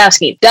 She's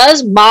asking,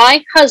 does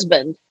my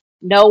husband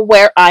know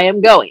where I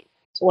am going?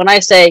 So when I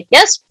say,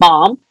 yes,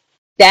 Mom,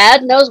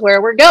 Dad knows where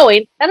we're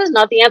going, that is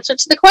not the answer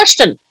to the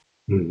question.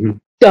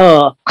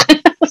 Duh.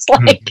 It's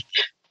like,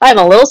 I'm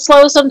a little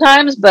slow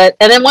sometimes, and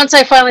then once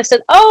I finally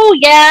said, oh,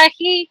 yeah,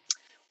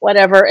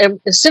 whatever.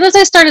 And as soon as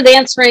I started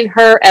answering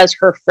her as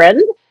her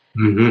friend,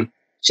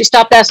 she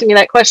stopped asking me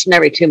that question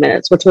every 2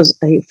 minutes, which was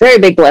a very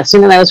big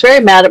blessing. And I was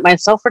very mad at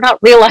myself for not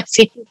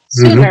realizing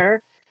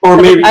sooner. Or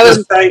maybe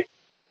just say,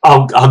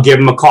 I'll give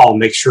him a call and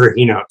make sure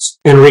he knows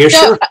and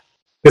reassure.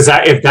 Because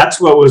if that's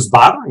what was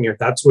bothering her, if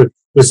that's what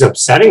was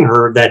upsetting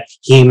her, that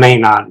he may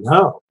not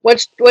know.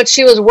 What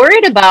she was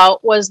worried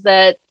about was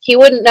that he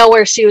wouldn't know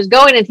where she was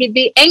going and he'd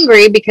be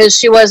angry because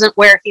she wasn't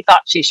where he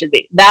thought she should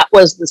be. That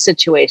was the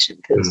situation.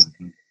 Because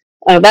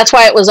that's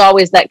why it was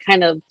always that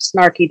kind of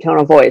snarky tone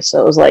of voice.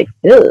 So it was like,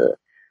 ugh.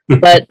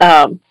 But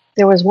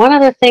there was one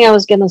other thing I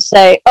was going to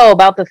say. Oh,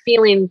 about the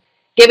feeling,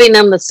 giving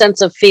them the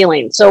sense of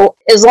feeling. So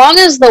as long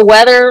as the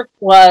weather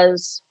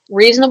was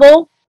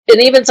reasonable,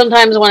 and even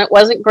sometimes when it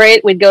wasn't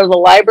great, we'd go to the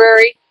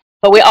library,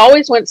 but we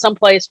always went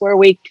someplace where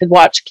we could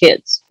watch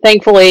kids.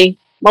 Thankfully,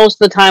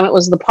 most of the time it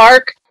was the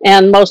park,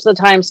 and most of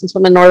the time, since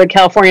I'm in Northern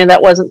California,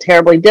 that wasn't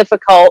terribly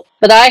difficult.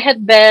 But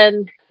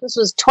this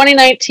was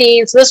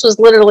 2019, so this was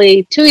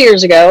literally 2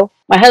 years ago.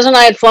 My husband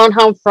and I had flown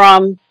home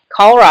from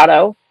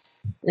Colorado.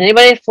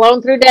 Anybody who's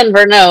flown through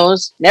Denver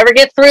knows, never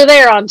get through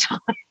there on time.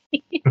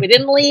 We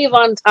didn't leave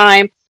on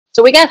time.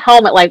 So we got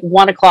home at like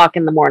 1 o'clock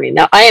in the morning.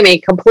 Now, I am a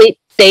complete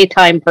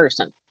daytime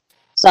person.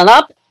 Sun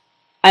up,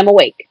 I'm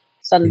awake.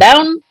 Sun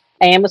down,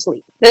 I am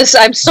asleep.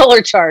 I'm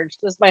solar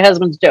charged. This is my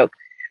husband's joke.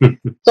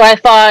 So I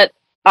thought,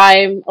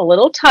 I'm a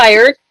little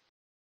tired.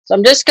 So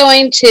I'm just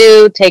going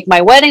to take my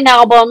wedding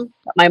album.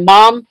 My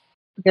mom,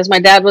 because my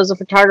dad was a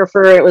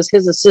photographer, it was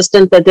his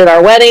assistant that did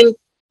our wedding.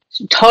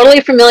 She's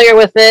totally familiar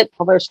with it,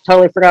 although she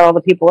totally forgot all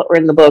the people that were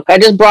in the book. I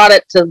just brought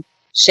it to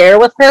share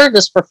with her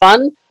just for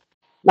fun,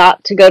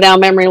 not to go down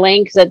memory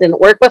lane because that didn't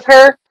work with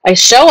her. I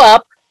show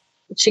up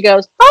and she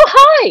goes, oh,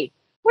 hi,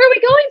 where are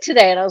we going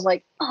today? And I was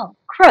like, oh,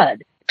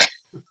 crud.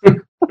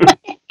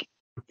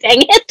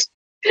 Dang it.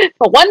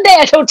 But one day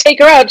I don't take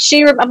her out.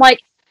 I'm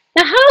like,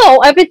 now how?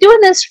 I've been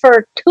doing this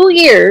for 2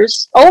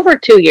 years, over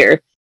 2 years.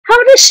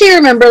 how does she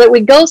remember that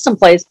we go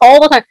someplace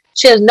all the time?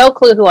 She has no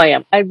clue who I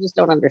am. I just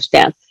don't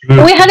understand.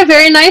 But we had a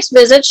very nice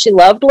visit. She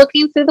loved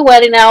looking through the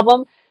wedding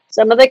album.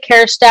 Some of the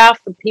care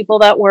staff, the people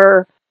that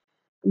were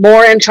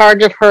more in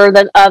charge of her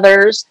than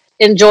others,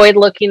 enjoyed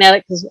looking at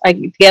it because I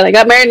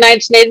got married in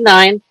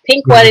 1989,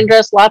 pink wedding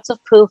dress, lots of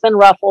poof and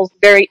ruffles,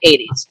 very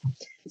 80s.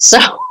 So,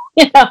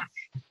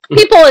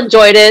 people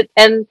enjoyed it,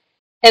 and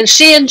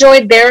she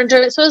enjoyed their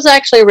enjoyment. So it was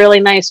actually a really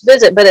nice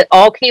visit, but it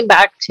all came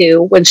back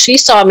to when she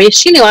saw me,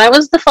 she knew I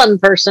was the fun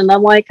person.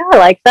 I'm like, I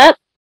like that.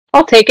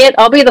 I'll take it.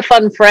 I'll be the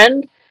fun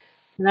friend.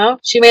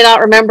 She may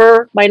not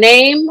remember my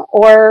name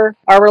or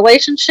our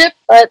relationship,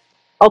 but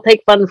I'll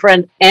take fun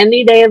friend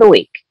any day of the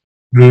week.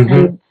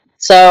 And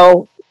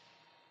so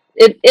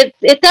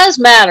it does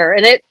matter.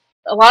 And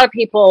a lot of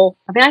people,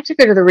 I took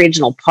her to the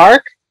regional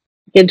park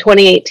in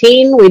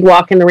 2018. We'd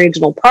walk in the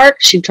regional park.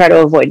 She'd try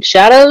to avoid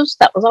shadows.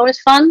 That was always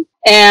fun.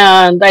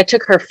 And I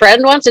took her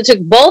friend once. I took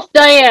both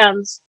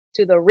Dianes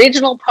to the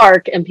regional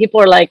park, and people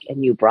are like,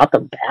 and you brought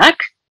them back?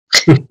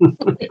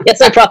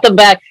 Yes, I brought them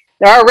back.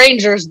 There are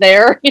rangers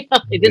there.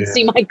 They didn't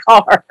see my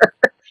car.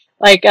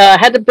 I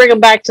had to bring them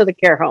back to the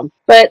care home.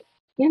 But,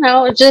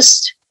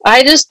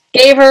 I just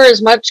gave her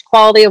as much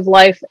quality of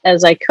life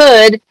as I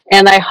could.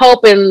 And I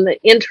hope in the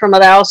interim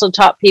that I also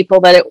taught people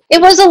that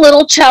it was a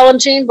little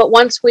challenging, but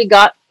once we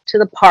got to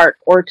the park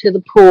or to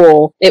the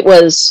pool, it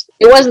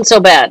wasn't so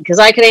bad because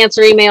I could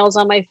answer emails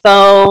on my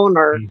phone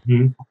or,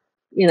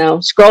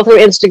 scroll through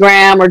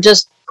Instagram or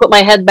just put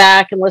my head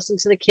back and listen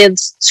to the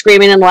kids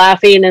screaming and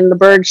laughing and the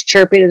birds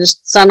chirping and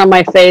just sun on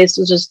my face.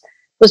 It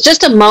was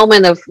just a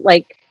moment of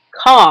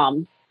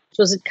calm, which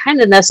was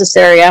kind of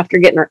necessary after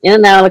getting her in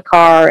and out of the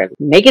car and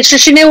making sure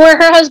she knew where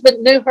her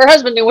husband knew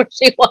where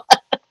she was.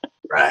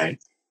 Right.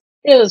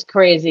 It was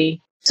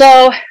crazy.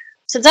 So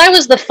since I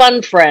was the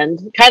fun friend,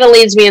 it kind of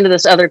leads me into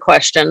this other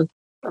question.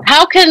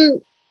 How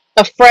can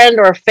a friend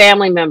or a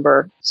family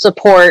member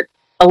support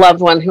a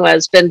loved one who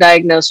has been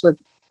diagnosed with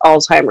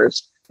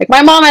Alzheimer's?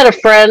 My mom had a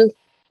friend.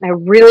 I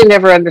really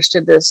never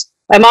understood this.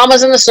 My mom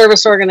was in the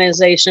service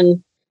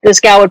organization. This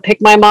gal would pick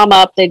my mom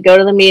up. They'd go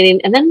to the meeting.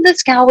 And then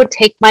this gal would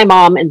take my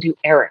mom and do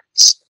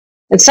errands.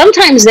 And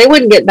sometimes they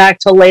wouldn't get back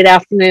till late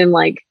afternoon,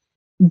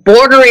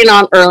 bordering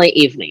on early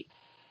evening.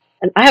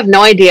 And I have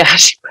no idea how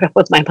she put up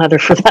with my mother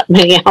for that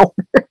many hours.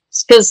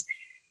 Because,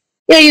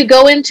 you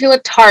go into a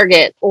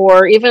Target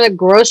or even a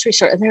grocery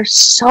store, and there's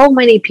so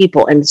many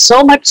people and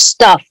so much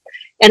stuff.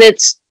 And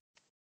it's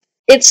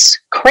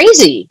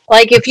crazy.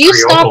 If you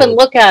stop and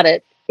look at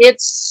it,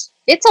 it's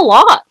a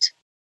lot.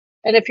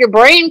 And if your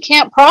brain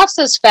can't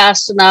process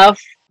fast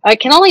enough, I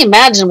can only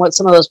imagine what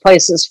some of those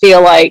places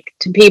feel like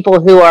to people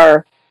who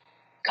are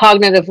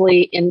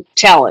cognitively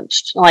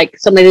challenged, like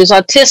somebody who's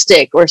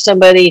autistic or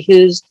somebody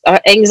who's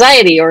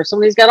anxiety or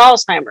somebody who's got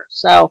Alzheimer's.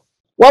 So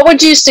what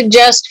would you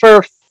suggest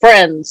for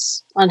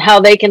friends on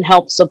how they can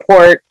help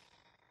support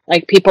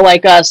people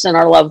like us and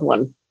our loved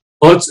one?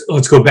 Well,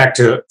 let's go back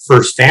to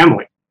first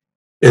family.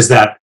 Is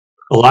that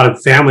a lot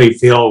of family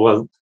feel,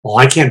 well,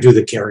 I can't do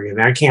the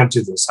caregiving. I can't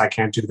do this. I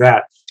can't do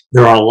that.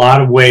 There are a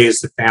lot of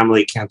ways the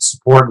family can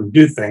support and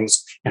do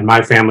things. And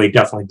my family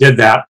definitely did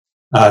that.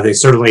 They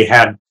certainly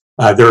had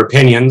their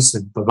opinions,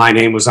 but my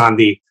name was on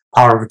the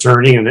power of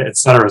attorney and et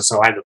cetera.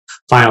 So I had the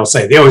final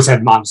say. They always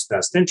had mom's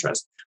best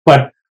interest.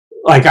 But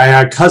I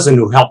had a cousin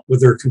who helped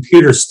with her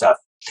computer stuff.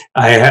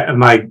 I had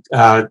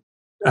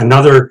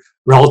another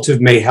relative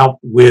may help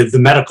with the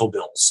medical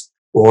bills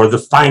or the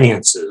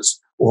finances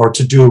or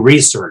to do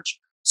research.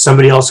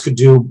 Somebody else could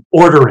do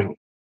ordering.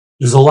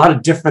 There's a lot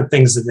of different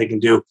things that they can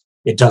do.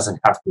 It doesn't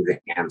have to be the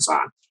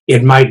hands-on.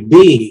 It might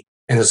be,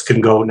 and this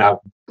can go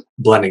now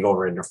blending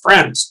over into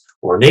friends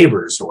or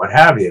neighbors or what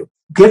have you.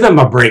 Give them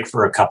a break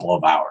for a couple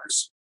of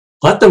hours.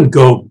 Let them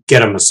go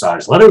get a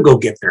massage. Let them go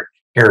get their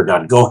hair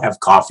done. Go have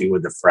coffee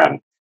with a friend.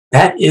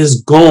 That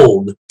is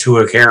gold to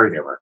a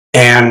caregiver.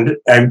 And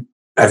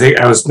I think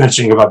I was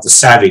mentioning about the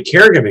savvy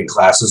caregiving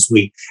classes.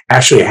 We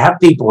actually have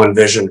people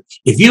envision,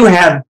 if you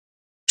had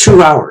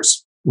 2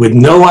 hours with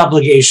no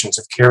obligations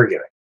of caregiving,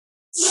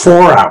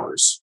 4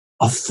 hours,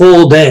 a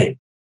full day,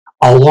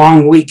 a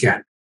long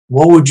weekend,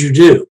 what would you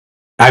do?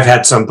 I've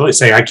had some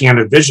say, I can't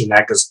envision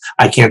that because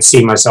I can't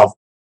see myself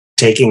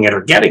taking it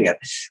or getting it.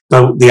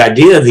 But the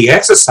idea of the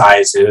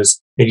exercise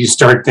is that you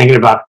start thinking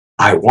about,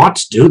 I want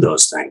to do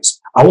those things.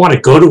 I want to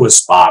go to a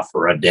spa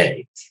for a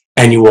day.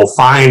 And you will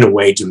find a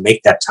way to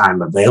make that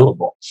time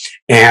available.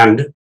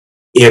 And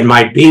it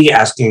might be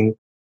asking,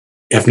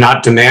 if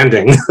not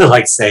demanding,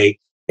 say,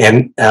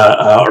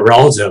 a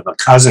relative, a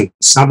cousin,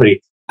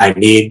 somebody, I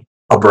need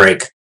a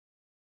break.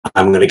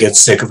 I'm going to get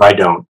sick if I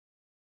don't.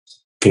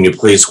 Can you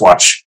please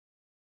watch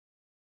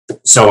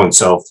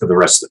so-and-so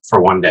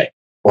for one day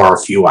or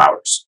a few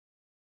hours?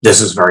 This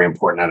is very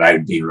important, and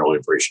I'd be really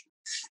appreciative.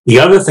 The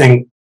other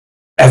thing,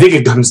 I think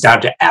it comes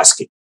down to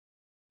asking.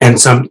 And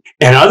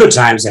other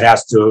times it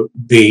has to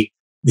be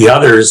the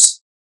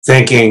others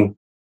thinking,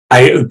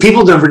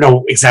 people never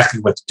know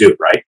exactly what to do,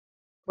 right?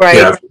 Right.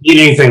 If you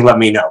need anything, let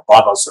me know,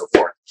 blah, blah, so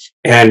forth.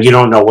 And you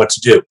don't know what to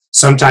do.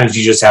 Sometimes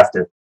you just have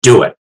to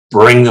do it.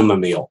 Bring them a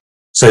meal.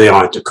 so they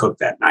don't have to cook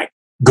that night.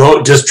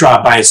 Go, just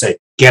drop by and say,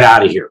 get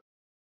out of here.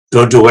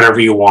 Go do whatever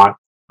you want.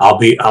 I'll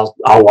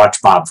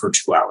watch Bob for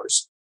 2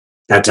 hours.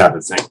 That type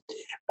of thing.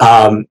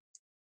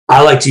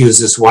 I like to use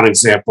this one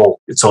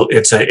example. It's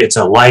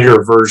a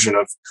lighter version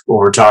of what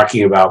we're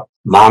talking about.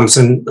 Mom's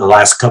in the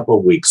last couple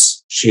of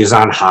weeks. She's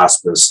on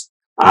hospice.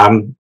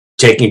 I'm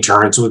taking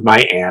turns with my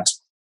aunt,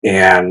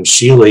 and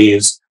she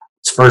leaves.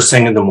 It's first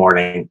thing in the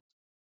morning,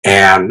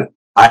 and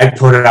I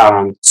put it out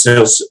on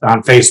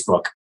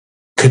Facebook.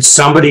 Could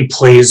somebody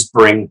please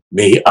bring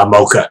me a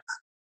mocha?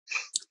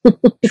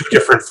 2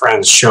 different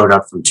friends showed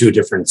up from 2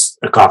 different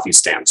coffee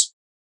stands.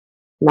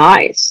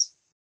 Nice.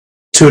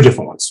 2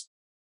 different ones.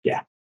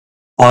 Yeah.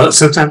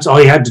 Sometimes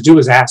all you had to do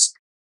was ask.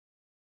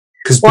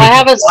 Because people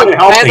want to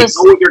help, they know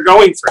what you're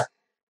going through.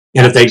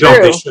 And if they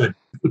don't, they should.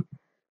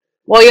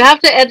 Well, you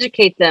have to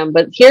educate them.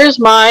 But here's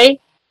what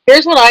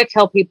I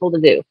tell people to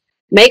do.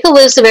 Make a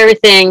list of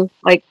everything.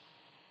 Like,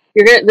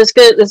 this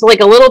is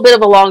like a little bit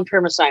of a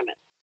long-term assignment.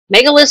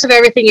 Make a list of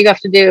everything you have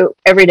to do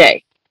every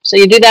day. So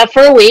you do that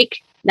for a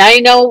week. Now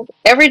you know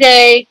every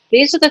day,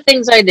 these are the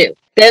things I do.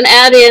 Then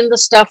add in the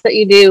stuff that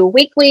you do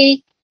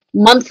weekly,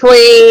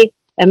 monthly,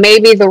 and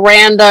maybe the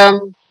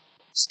random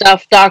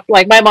stuff.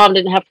 Like my mom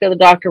didn't have to go to the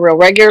doctor real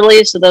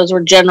regularly, so those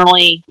were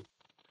generally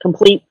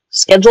complete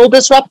schedule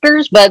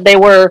disruptors, but they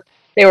were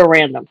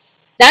random.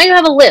 Now you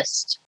have a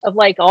list of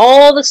like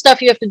all the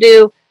stuff you have to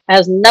do.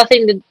 Has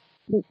nothing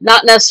to,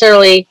 not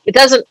necessarily,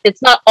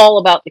 it's not all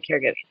about the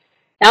caregiving.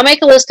 Now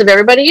make a list of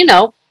everybody you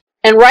know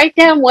and write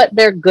down what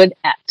they're good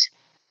at.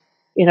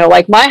 You know,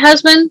 like my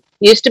husband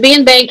used to be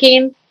in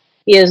banking.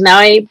 He is now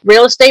a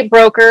real estate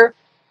broker.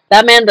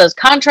 That man does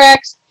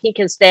contracts. He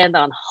can stand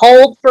on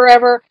hold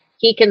forever.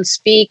 He can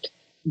speak,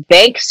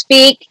 bank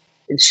speak,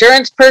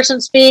 insurance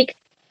person speak.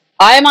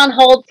 I'm on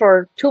hold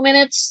for 2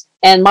 minutes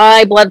and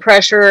my blood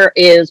pressure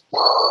is,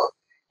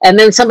 and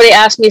then somebody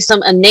asks me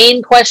some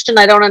inane question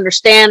I don't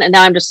understand, and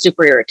now I'm just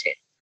super irritated.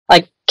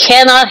 Like,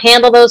 cannot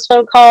handle those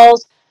phone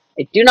calls.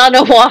 I do not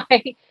know why,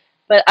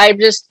 but I'm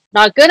just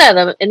not good at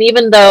them. And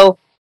even though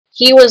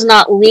he was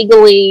not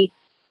legally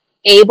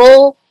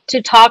able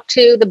to talk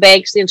to the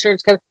banks, the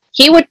insurance company,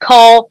 he would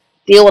call,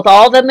 deal with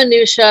all the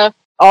minutia,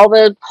 all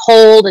the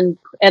hold, and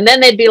then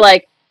they'd be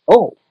like,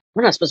 oh,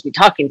 we're not supposed to be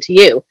talking to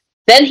you.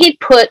 Then he'd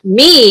put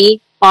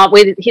me on,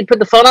 he'd put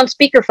the phone on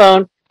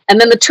speakerphone, and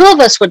then the 2 of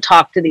us would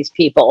talk to these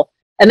people.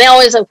 And I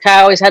always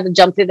had to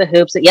jump through the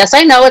hoops that, yes,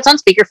 I know it's on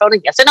speakerphone,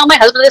 and yes, I know my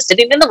husband is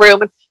sitting in the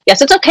room, and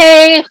yes, it's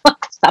okay.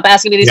 Stop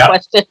asking me these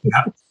questions.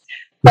 Yep.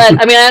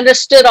 But I mean, I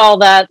understood all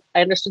that.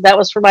 I understood that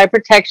was for my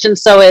protection,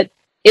 so it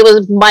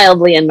was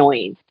mildly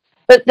annoying.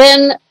 But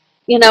then,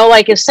 you know,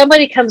 like if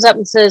somebody comes up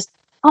and says,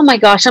 oh my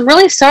gosh, I'm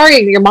really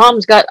sorry your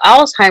mom's got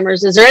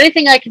Alzheimer's. Is there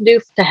anything I can do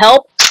to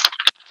help?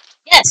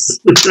 Yes,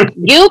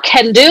 you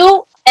can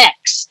do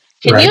X.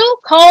 Can you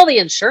call the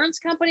insurance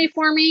company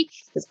for me?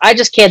 Because I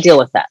just can't deal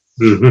with that.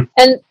 Mm-hmm.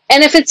 And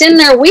if it's in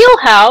their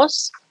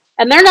wheelhouse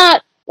and they're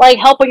not like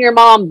helping your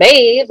mom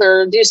bathe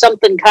or do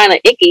something kind of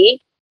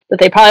icky that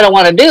they probably don't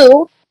want to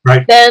do,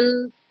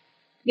 then,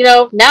 you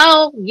know,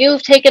 now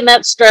you've taken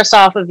that stress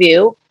off of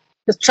you.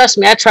 Because trust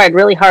me, I tried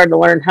really hard to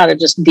learn how to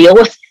just deal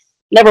with it.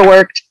 Never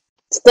worked.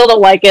 Still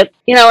don't like it.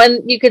 You know,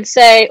 and you could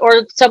say,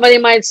 or somebody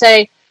might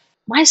say,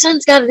 my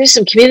son's got to do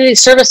some community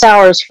service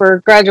hours for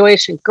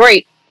graduation.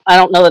 Great. I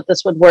don't know that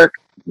this would work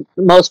in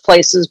most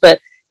places, but,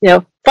 you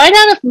know, find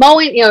out if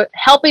mowing, you know,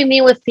 helping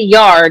me with the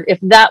yard, if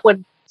that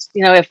would,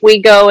 you know, if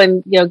we go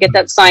and, you know, get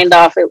that signed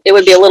off, it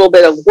would be a little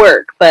bit of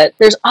work. But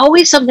there's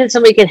always something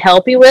somebody can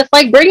help you with,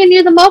 like bringing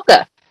you the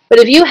mocha. But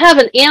if you have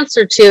an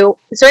answer to,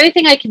 is there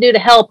anything I can do to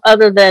help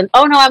other than,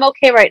 oh, no, I'm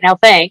okay right now,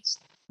 thanks.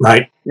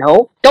 Right.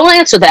 No, don't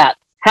answer that.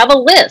 Have a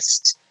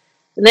list.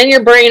 And then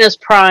your brain is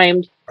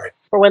primed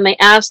for when they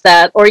ask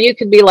that. Or you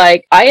could be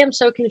like, I am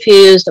so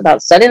confused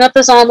about setting up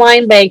this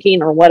online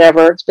banking or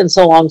whatever. It's been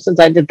so long since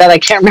I did that. I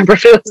can't remember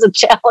if it was a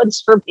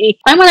challenge for me.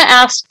 I'm going to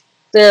ask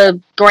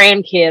the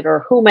grandkid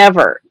or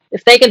whomever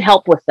if they can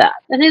help with that.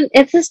 And then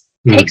it just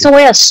takes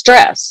away a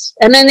stress.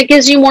 And then it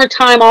gives you more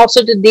time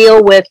also to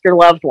deal with your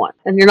loved one.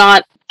 And you're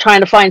not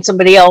trying to find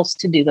somebody else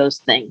to do those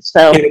things.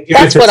 So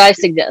that's what I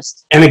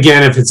suggest. And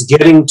again, if it's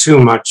getting too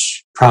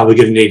much, probably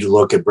going to need to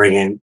look at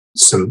bringing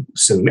some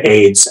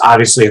aides.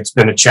 Obviously, it's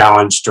been a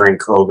challenge during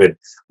COVID,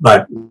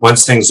 but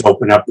once things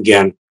open up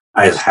again,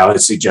 I highly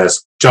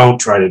suggest don't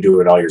try to do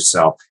it all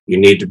yourself. You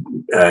need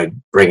to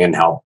bring in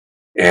help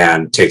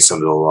and take some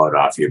of the load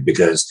off you,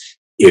 because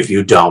if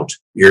you don't,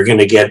 you're going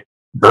to get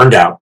burned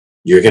out.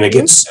 You're going to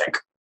get sick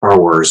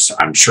or worse.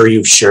 I'm sure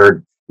you've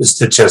shared the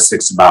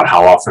statistics about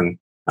how often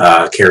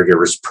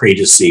caregivers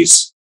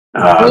predecease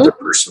the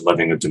person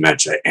living with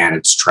dementia, and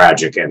it's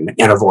tragic and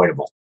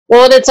unavoidable.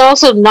 Well, it's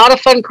also not a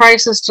fun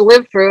crisis to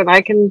live through, and I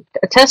can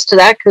attest to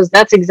that because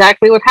that's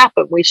exactly what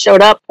happened. We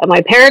showed up at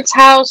my parents'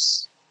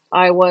 house.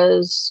 I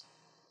was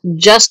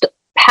just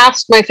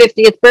past my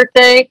 50th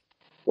birthday.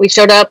 We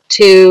showed up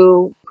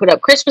to put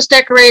up Christmas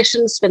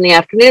decorations, spend the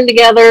afternoon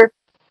together.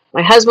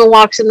 My husband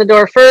walks in the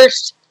door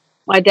first.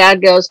 My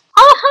dad goes,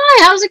 oh,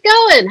 hi, how's it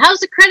going? How's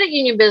the credit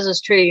union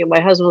business treating you?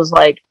 My husband was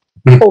like,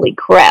 holy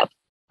crap.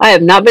 I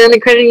have not been in the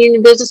credit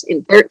union business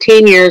in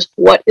 13 years.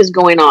 What is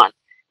going on?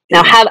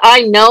 Now, had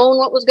I known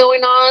what was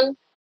going on,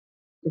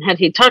 and had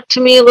he talked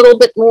to me a little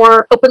bit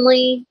more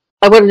openly,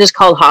 I would have just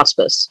called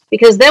hospice.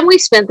 Because then we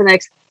spent the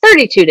next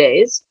 32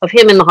 days of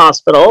him in the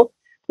hospital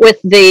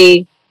with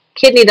the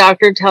kidney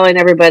doctor telling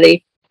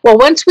everybody, well,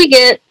 once we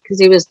get, because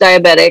he was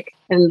diabetic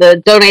and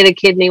the donated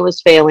kidney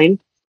was failing,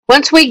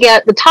 once we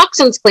get the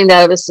toxins cleaned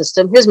out of his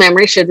system, his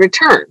memory should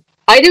return.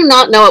 I do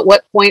not know at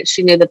what point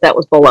she knew that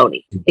was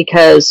baloney,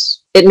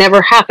 because it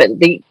never happened.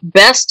 The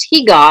best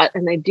he got,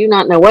 and I do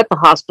not know what the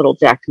hospital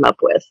jacked him up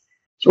with,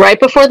 right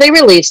before they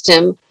released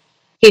him,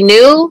 he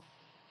knew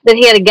that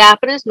he had a gap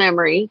in his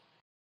memory.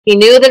 He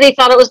knew that he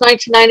thought it was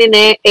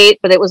 1998,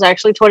 but it was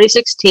actually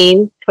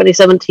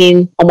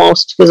 2017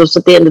 almost, because it was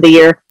at the end of the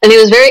year. And he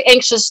was very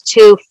anxious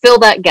to fill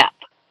that gap.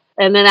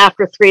 And then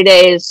after 3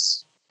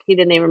 days, he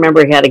didn't even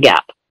remember he had a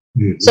gap.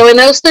 Mm-hmm. So in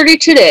those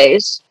 32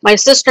 days, my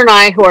sister and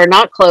I, who are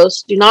not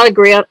close, do not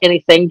agree on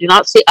anything, do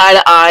not see eye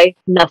to eye,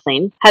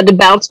 nothing, had to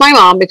bounce my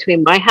mom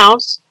between my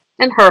house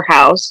and her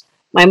house.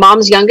 My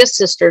mom's youngest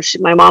sister,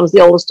 my mom's the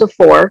oldest of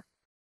four.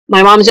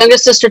 My mom's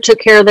youngest sister took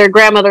care of their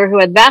grandmother who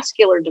had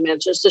vascular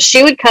dementia. So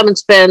she would come and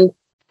spend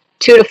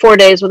 2 to 4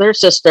 days with her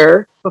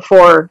sister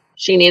before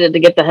she needed to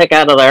get the heck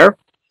out of there.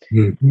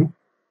 Mm-hmm.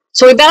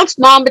 So we bounced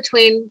mom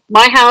between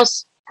my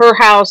house, her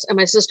house, and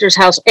my sister's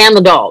house, and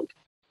the dog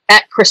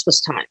at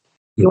Christmas time.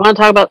 You want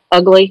to talk about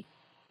ugly?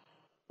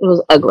 It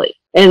was ugly.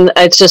 And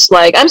it's just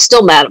like, I'm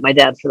still mad at my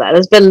dad for that.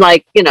 It's been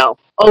like,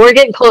 we're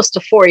getting close to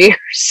 4 years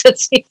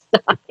since he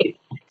died.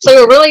 So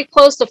we're really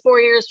close to 4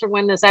 years from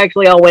when this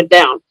actually all went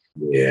down.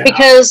 Yeah.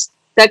 Because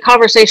that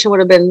conversation would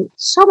have been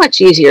so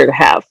much easier to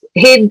have.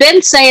 He'd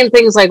been saying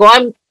things like,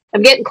 well,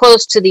 I'm getting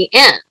close to the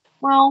end.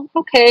 Well,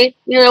 okay.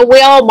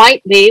 We all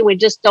might be. We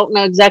just don't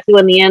know exactly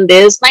when the end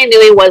is. And I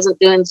knew he wasn't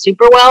doing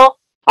super well.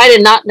 I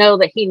did not know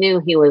that he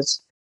knew he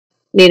was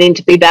needing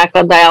to be back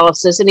on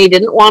dialysis, and he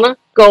didn't want to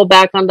go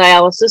back on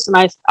dialysis.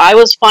 And I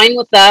was fine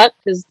with that,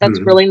 because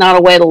that's really not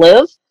a way to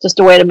live, just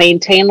a way to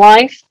maintain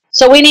life.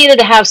 So we needed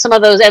to have some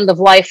of those end of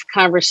life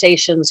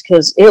conversations,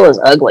 because it was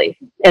ugly.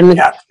 And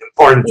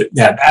important.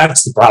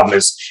 That's the problem,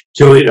 is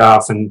too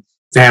often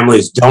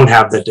families don't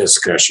have the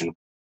discussion.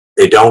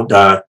 They don't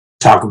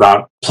talk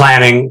about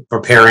planning,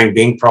 preparing,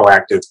 being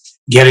proactive,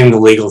 getting the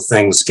legal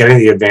things, getting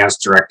the advance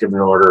directive in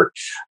order.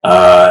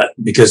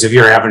 Because if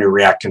you're having to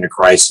react in a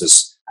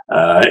crisis,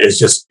 it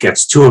just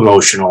gets too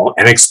emotional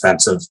and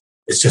expensive.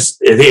 It's just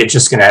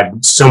going to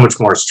add so much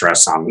more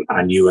stress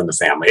on you and the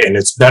family. And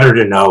it's better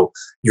to know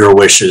your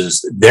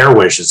wishes, their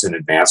wishes in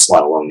advance,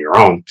 let alone your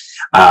own.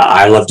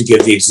 I love to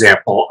give the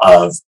example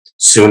of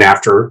soon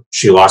after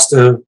she lost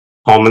a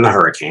home in the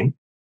hurricane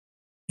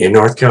in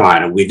North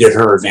Carolina, we did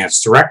her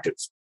advance directive.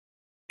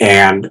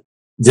 And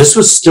this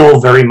was still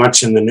very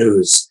much in the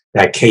news,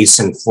 that case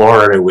in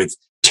Florida with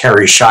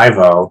Terry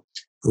Schiavo,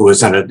 who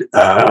was in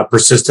a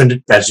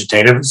persistent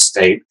vegetative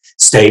state,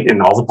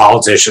 and all the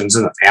politicians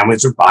and the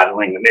families were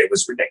bottling, and it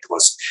was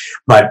ridiculous.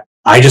 But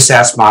I just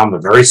asked Mom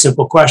a very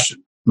simple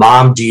question.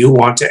 Mom, do you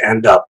want to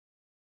end up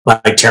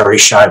like Terry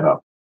Schiavo?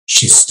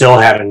 She still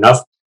had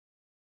enough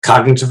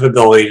cognitive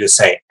ability to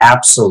say,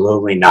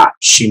 absolutely not.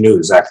 She knew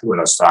exactly what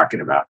I was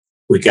talking about.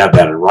 We got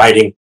that in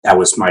writing. That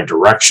was my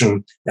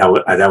direction.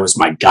 That was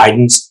my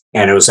guidance.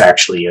 And it was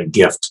actually a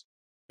gift,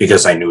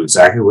 because I knew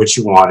exactly what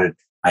she wanted.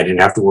 I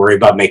didn't have to worry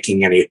about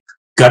making any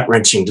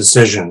gut-wrenching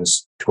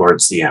decisions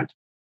towards the end.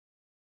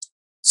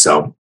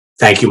 So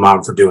thank you,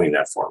 Mom, for doing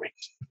that for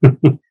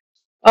me.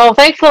 Oh,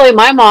 thankfully,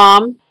 my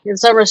mom, in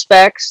some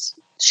respects,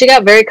 she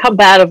got very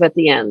combative at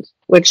the end,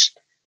 which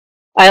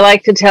I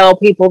like to tell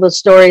people the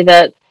story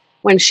that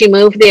when she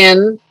moved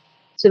in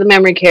to the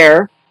memory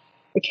care,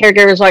 the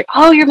caregiver was like,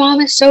 oh, your mom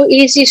is so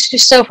easy.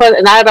 She's so fun.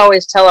 And I'd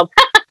always tell them,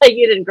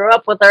 you didn't grow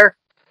up with her,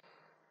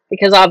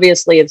 because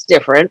obviously it's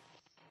different.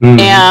 Mm-hmm.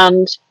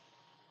 And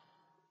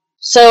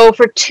so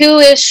for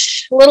a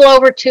little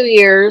over 2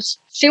 years,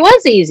 she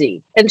was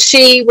easy. And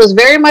she was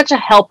very much a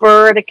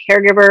helper and a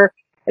caregiver.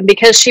 And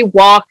because she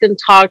walked and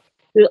talked,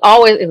 it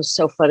was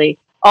so funny.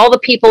 All the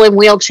people in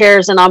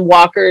wheelchairs and on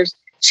walkers,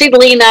 she'd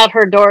lean out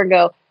her door and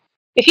go,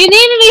 if you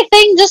need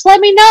anything, just let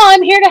me know.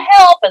 I'm here to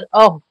help. And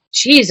oh,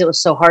 geez, it was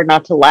so hard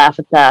not to laugh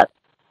at that.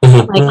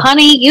 Like,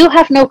 honey, you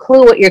have no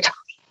clue what you're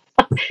talking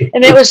about.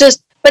 And it was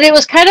just, but it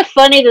was kind of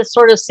funny to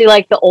sort of see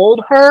like the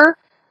old her.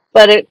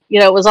 But it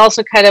was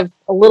also kind of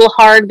a little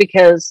hard,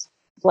 because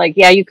like,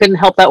 yeah, you couldn't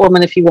help that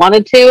woman if you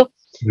wanted to.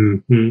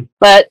 Mm-hmm.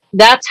 But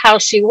that's how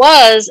she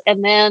was.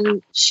 And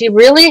then she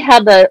really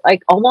had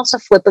almost a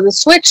flip of the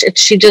switch.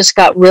 She just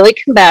got really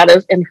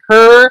combative. And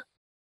her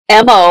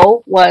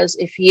MO was,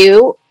 if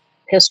you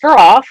pissed her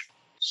off,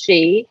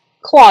 she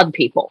clawed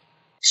people.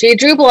 She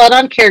drew blood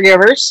on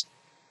caregivers,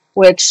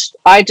 which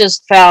I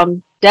just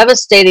found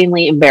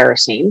devastatingly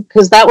embarrassing,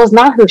 because that was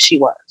not who she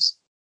was.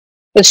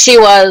 But she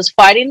was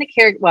fighting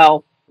the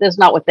well, that's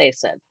not what they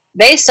said.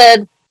 They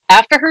said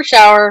after her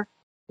shower,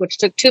 which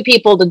took 2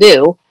 people to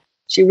do,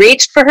 she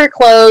reached for her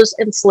clothes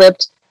and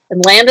slipped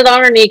and landed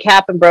on her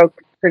kneecap and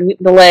broke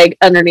the leg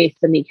underneath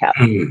the kneecap.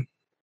 Mm.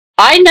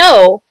 I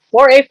know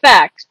for a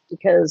fact,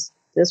 because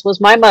this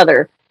was my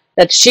mother,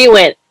 that she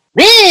went,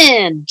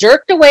 man,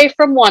 jerked away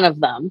from one of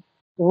them,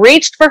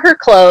 reached for her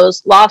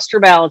clothes, lost her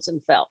balance,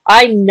 and fell.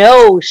 I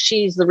know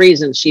she's the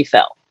reason she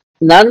fell.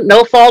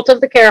 No fault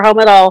of the care home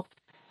at all.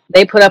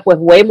 They put up with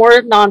way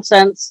more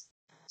nonsense.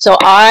 So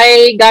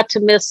I got to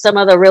miss some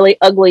of the really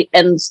ugly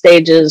end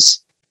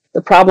stages.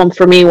 The problem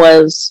for me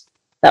was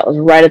that was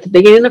right at the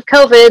beginning of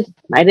COVID.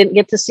 I didn't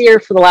get to see her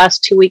for the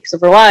last 2 weeks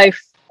of her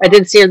life. I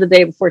did see her the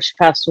day before she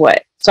passed away.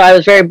 So I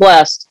was very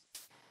blessed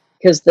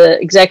because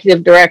the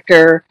executive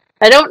director,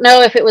 I don't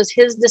know if it was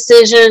his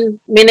decision.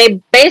 I mean,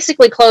 they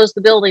basically closed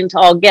the building to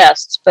all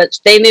guests, but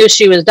they knew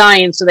she was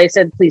dying, so they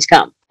said, please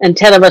come. And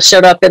 10 of us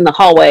showed up in the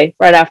hallway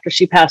right after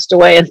she passed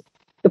away, and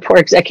the poor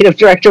executive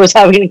director was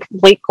having a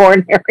complete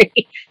coronary.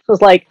 It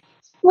was like,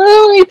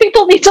 well,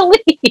 people need to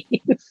leave.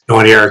 You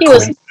want to hear a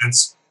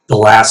coincidence? The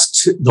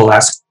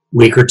last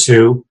week or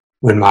two,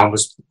 when Mom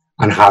was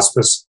on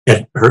hospice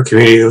at her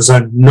community, there was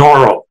a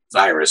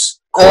norovirus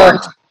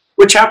quarantine,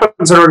 which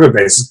happens on a regular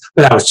basis,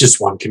 but that was just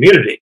one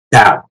community.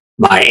 Now,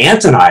 my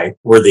aunt and I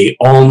were the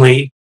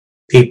only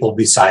people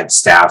besides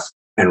staff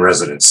and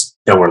residents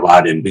that were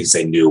allowed in because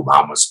they knew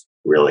Mom was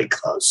really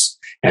close.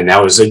 And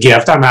that was a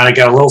gift. I might have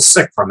got a little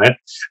sick from it,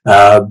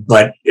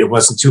 but it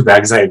wasn't too bad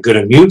because I had a good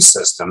immune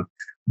system.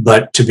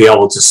 But to be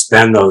able to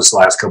spend those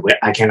last couple of,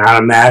 I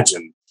cannot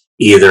imagine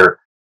either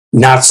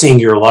not seeing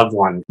your loved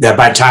one, that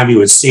by the time you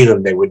would see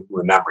them, they would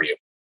remember you.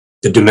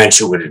 The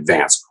dementia would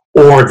advance,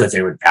 or that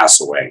they would pass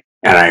away.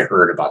 And I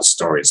heard about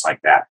stories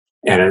like that.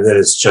 And that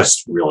is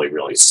just really,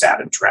 really sad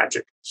and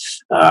tragic.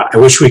 I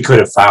wish we could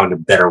have found a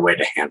better way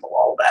to handle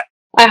all of that.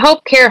 I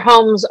hope care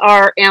homes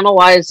are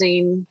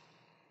analyzing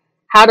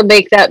how to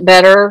make that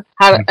better.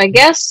 I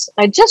guess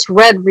I just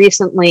read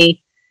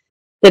recently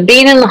that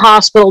being in the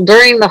hospital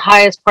during the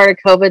highest part of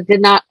COVID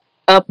did not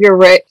up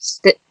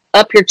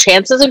your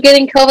chances of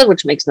getting COVID,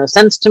 which makes no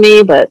sense to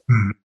me, but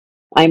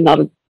I'm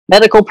not a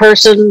medical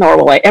person, nor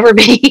will I ever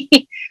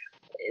be.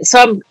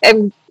 So I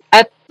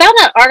found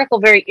that article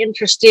very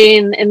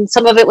interesting, and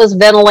some of it was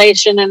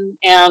ventilation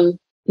and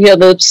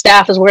the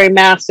staff is wearing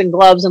masks and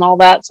gloves and all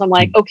that. So I'm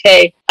like,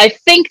 okay, I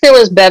think there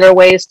was better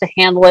ways to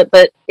handle it,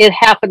 but it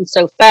happened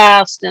so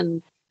fast.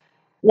 And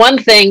one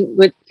thing,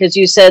 because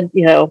you said,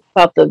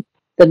 about the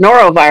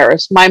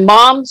norovirus, my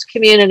mom's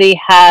community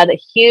had a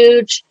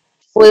huge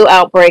flu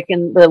outbreak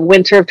in the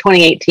winter of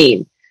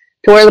 2018,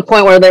 to where the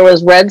point where there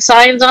was red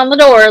signs on the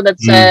door that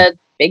said,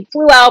 big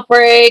flu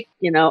outbreak,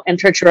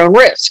 enter at your own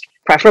risk.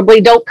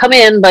 Preferably don't come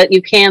in, but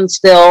you can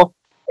still.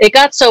 It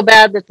got so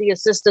bad that the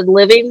assisted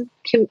living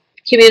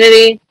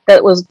community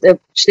that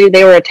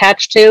they were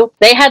attached to,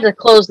 they had to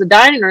close the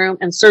dining room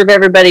and serve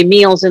everybody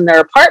meals in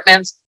their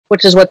apartments,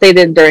 which is what they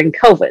did during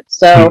COVID.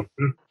 So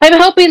I'm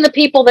hoping the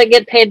people that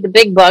get paid the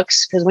big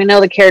bucks, because we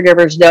know the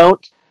caregivers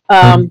don't,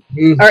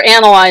 are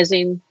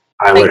analyzing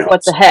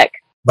what the heck.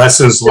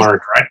 Lessons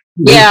learned, right?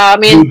 Yeah, I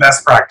mean,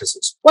 best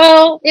practices.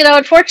 Well,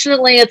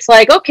 unfortunately, it's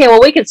like, okay,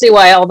 well, we can see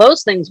why all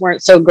those things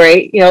weren't so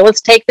great.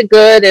 Let's take the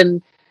good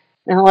and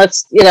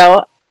let's,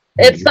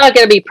 it's not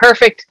going to be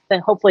perfect.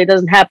 And hopefully it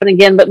doesn't happen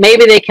again, but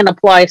maybe they can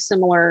apply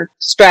similar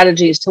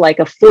strategies to like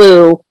a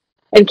flu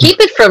and keep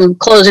it from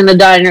closing the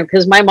dining room,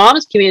 because my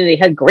mom's community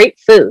had great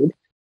food,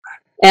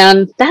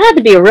 and that had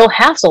to be a real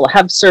hassle to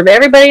have to serve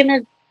everybody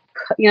in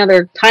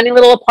their tiny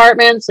little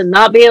apartments and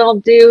not be able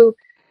to do,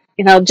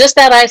 just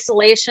that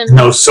isolation.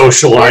 No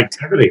social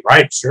activity,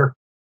 right? Sure.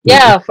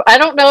 Yeah, I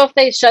don't know if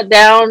they shut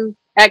down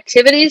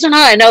activities or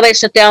not. I know they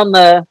shut down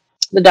the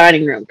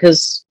dining room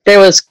because they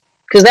always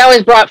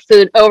brought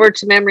food over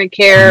to memory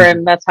care,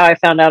 and that's how I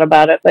found out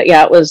about it. But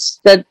yeah, it was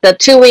the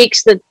 2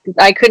 weeks that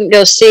I couldn't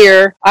go see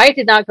her. I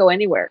did not go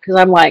anywhere because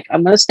I'm like,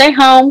 I'm going to stay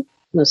home.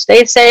 I'm going to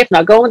stay safe,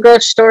 not go in the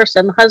grocery store,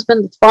 send the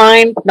husband, it's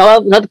fine. No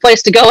other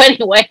place to go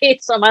anyway.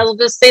 So I might as well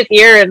just sit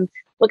here and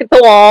look at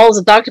the walls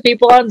and talk to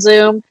people on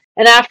Zoom.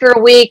 And after a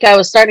week, I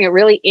was starting to get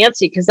really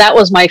antsy because that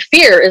was my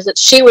fear, is that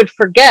she would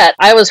forget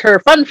I was her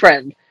fun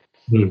friend.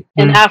 And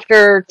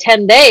after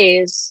 10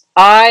 days,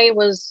 I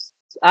was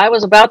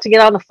about to get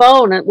on the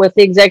phone with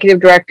the executive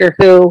director,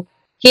 who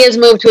he has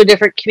moved to a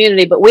different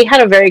community, but we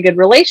had a very good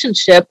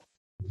relationship.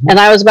 And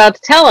I was about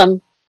to tell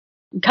him,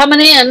 I'm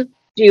coming in.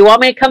 Do you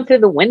want me to come through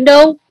the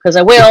window? Because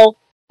I will.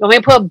 You want me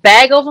to put a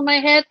bag over my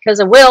head? Because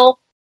I will.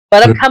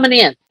 But I'm coming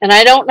in. And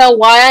I don't know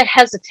why I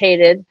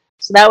hesitated.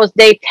 So that was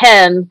day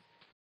 10.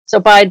 So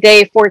by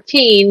day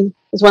 14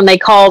 is when they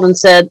called and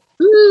said,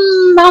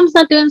 Mom's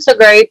not doing so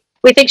great.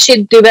 We think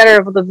she'd do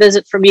better with a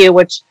visit from you,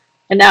 which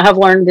I now have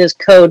learned is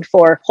code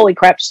for, holy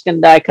crap, she's going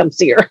to die, come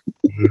see her.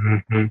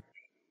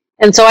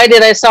 And so I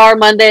did. I saw her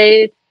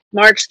Monday,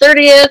 March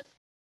 30th.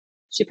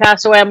 She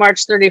passed away on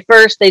March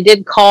 31st. They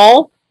did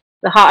call.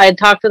 I had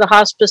talked to the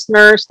hospice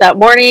nurse that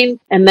morning,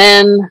 and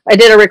then I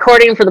did a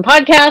recording for the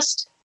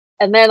podcast.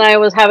 And then I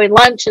was having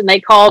lunch, and they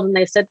called, and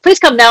they said, please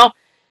come now.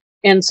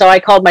 And so I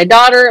called my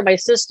daughter and my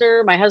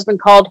sister. My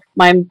husband called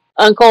my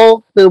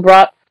uncle, who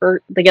brought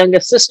the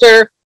youngest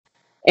sister.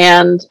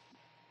 And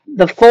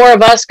the four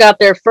of us got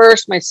there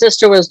first. My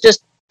sister was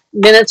just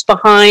minutes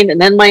behind, and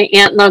then my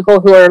aunt and uncle,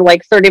 who are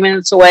like 30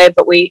 minutes away,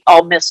 but we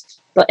all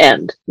missed the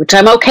end, which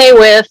I'm okay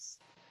with.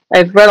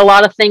 I've read a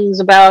lot of things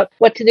about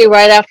what to do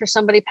right after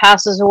somebody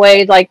passes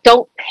away. Like,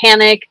 don't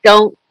panic,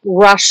 don't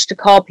rush to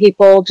call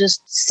people,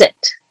 just sit.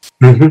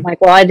 Mm-hmm. Like,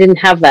 well, I didn't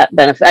have that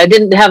benefit. I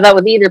didn't have that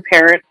with either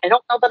parent. I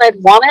don't know that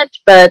I'd want it,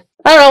 but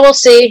I don't know. We'll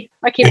see.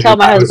 I keep telling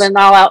my husband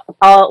I'll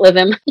outlive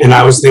him. And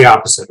I was the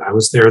opposite. I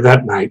was there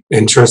that night.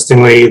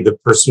 Interestingly, the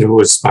person who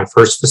was my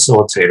first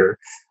facilitator,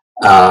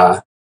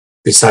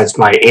 besides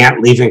my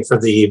aunt leaving for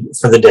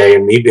the day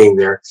and me being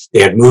there,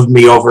 they had moved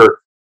me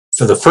over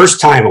for the first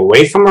time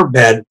away from her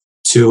bed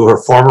to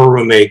her former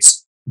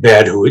roommate's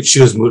bed, who she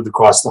was moved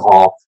across the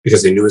hall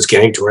because they knew it was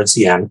getting towards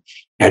the end.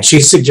 And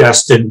she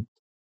suggested,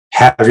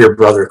 have your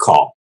brother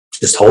call.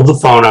 Just hold the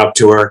phone up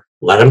to her,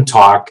 let him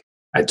talk.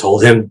 I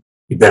told him,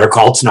 you better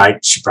call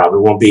tonight. She probably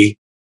won't be,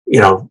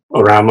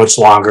 around much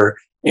longer.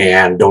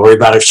 And don't worry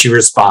about if she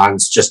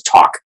responds, just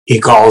talk. He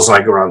calls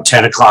like around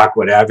 10 o'clock,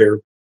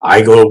 whatever.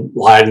 I go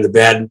lie in the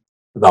bed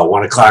about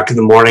 1 o'clock in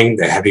the morning.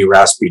 The heavy,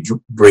 raspy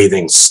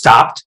breathing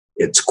stopped.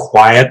 It's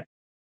quiet.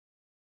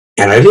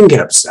 And I didn't get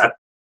upset.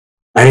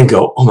 I didn't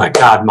go, oh my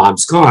God,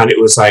 mom's gone.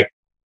 It was like,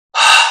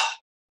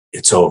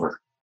 it's over.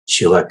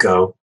 She let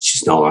go.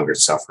 She's no longer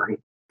suffering.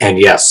 And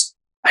yes,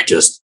 I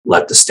just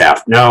let the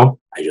staff know.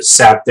 I just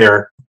sat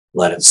there,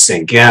 let it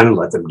sink in,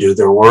 let them do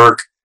their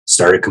work,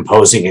 started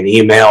composing an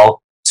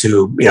email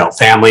to,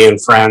 family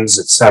and friends,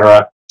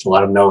 etc., to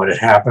let them know what had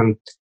happened.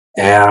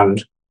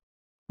 And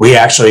we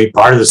actually,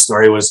 part of the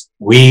story was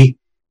we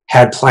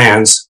had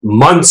plans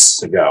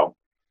months ago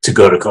to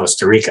go to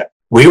Costa Rica.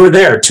 We were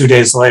there 2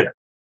 days later.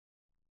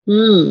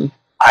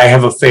 I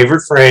have a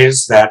favorite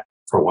phrase that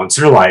for once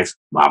in her life,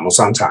 mom was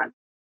on time.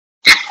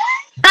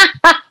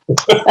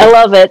 I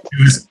love it.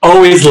 It was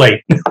always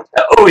late,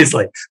 always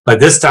late. But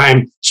this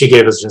time she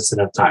gave us just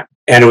enough time.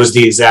 And it was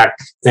the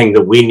exact thing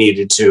that we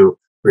needed to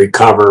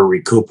recover,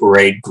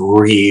 recuperate,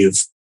 grieve.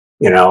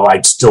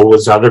 I still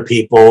was other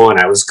people and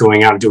I was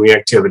going out and doing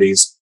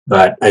activities,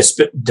 but I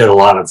did a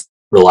lot of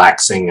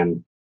relaxing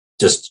and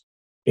just,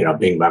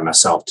 being by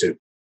myself too.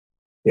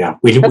 Yeah,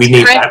 we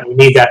need that. We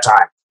need that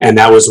time. And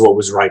that was what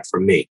was right for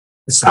me.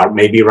 It's not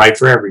maybe right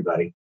for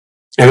everybody.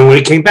 And then when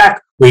we came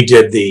back, we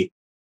did the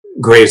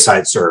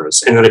graveside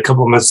service. And then a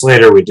couple of months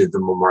later, we did the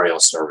memorial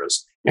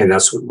service. And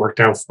that's what worked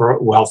out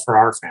well for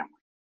our family.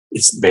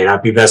 It may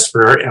not be best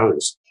for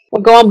others.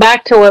 Well, going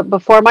back to it,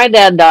 before my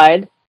dad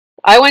died,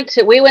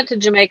 we went to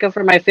Jamaica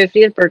for my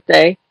 50th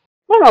birthday.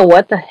 I don't know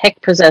what the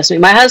heck possessed me.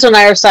 My husband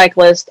and I are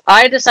cyclists.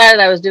 I decided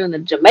I was doing the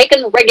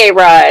Jamaican Reggae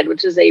Ride,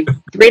 which is a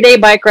 3-day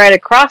bike ride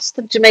across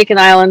the Jamaican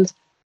islands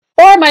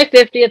for my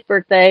 50th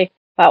birthday,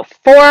 about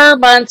 4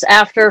 months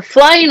after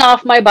flying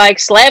off my bike,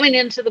 slamming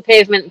into the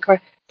pavement, and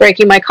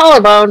breaking my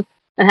collarbone,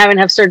 and having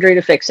to have surgery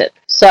to fix it.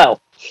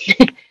 So,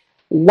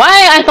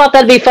 why I thought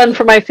that'd be fun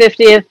for my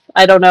 50th,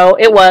 I don't know.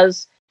 It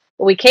was.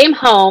 When we came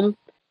home,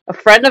 a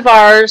friend of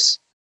ours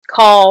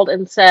called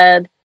and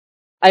said,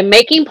 I'm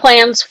making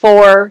plans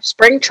for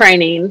spring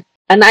training.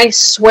 And I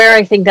swear,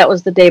 I think that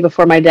was the day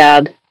before my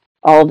dad,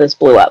 all of this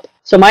blew up.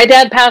 So my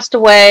dad passed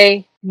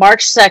away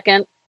March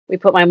 2nd. We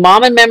put my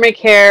mom in memory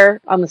care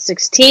on the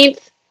 16th,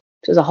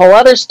 which is a whole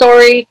other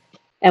story.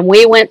 And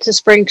we went to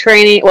spring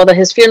training. Well,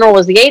 his funeral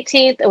was the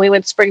 18th, and we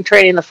went to spring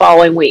training the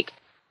following week.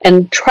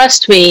 And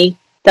trust me,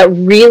 that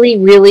really,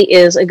 really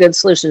is a good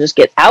solution. Just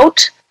get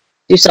out,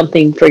 do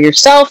something for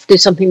yourself, do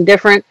something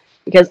different.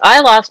 Because I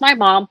lost my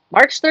mom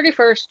March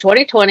 31st,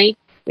 2020.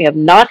 We have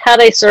not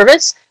had a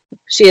service.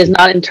 She is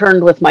not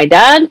interned with my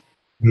dad.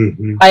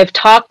 Mm-hmm. I've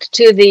talked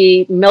to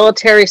the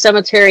military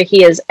cemetery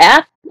he is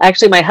at.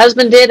 Actually, my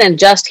husband did, and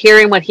just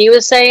hearing what he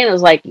was saying, I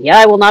was like, yeah,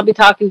 I will not be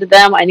talking to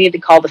them. I need to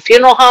call the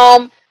funeral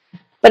home.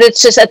 But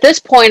it's just, at this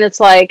point, it's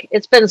like,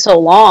 it's been so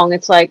long.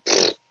 It's like,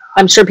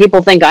 I'm sure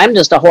people think I'm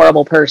just a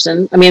horrible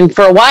person. I mean,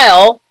 for a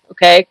while,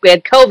 okay, we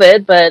had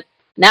COVID, but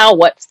now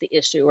what's the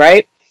issue,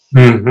 right?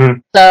 Mm-hmm.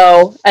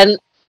 So, and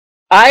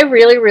I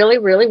really, really,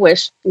 really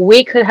wish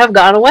we could have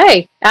gone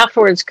away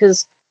afterwards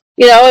because,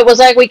 it was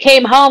like we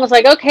came home. It's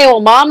like, okay, well,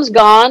 mom's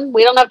gone.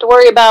 We don't have to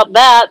worry about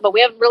that, but we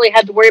haven't really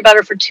had to worry about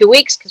her for 2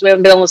 weeks because we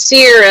haven't been able to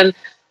see her. And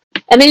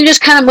then you just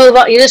kind of move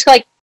on. You just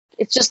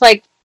it's just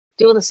like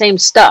doing the same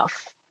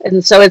stuff.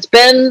 And so it's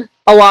been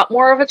a lot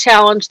more of a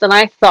challenge than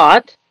I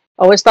thought.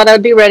 I always thought I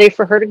would be ready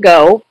for her to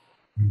go.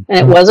 And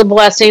it was a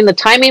blessing. The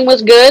timing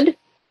was good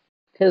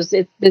because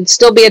it'd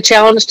still be a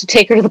challenge to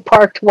take her to the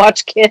park to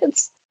watch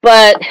kids.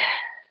 But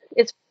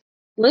it's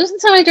losing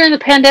somebody during the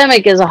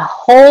pandemic is a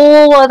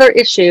whole other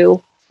issue,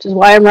 which is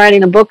why I'm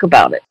writing a book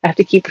about it. I have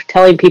to keep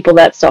telling people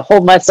that to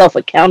hold myself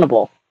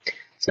accountable.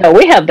 So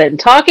we have been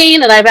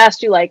talking, and I've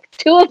asked you like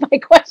 2 of my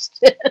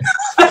questions.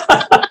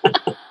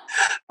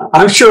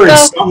 I'm sure in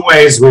some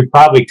ways we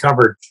probably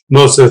covered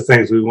most of the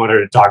things we wanted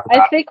to talk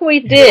about. I think we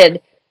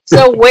did.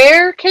 So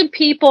where can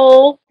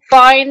people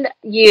find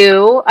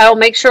you? I'll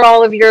make sure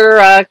all of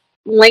your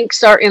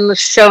links are in the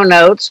show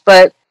notes,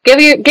 but give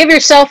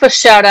yourself a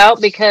shout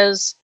out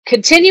because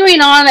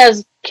continuing on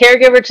as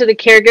caregiver to the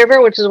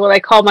caregiver, which is what I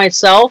call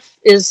myself,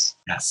 is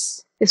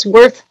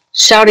worth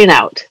shouting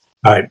out.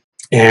 All right.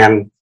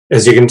 And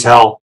as you can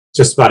tell,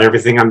 just about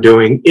everything I'm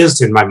doing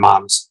is in my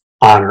mom's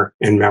honor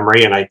and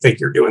memory, and I think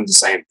you're doing the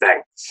same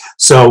thing.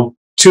 So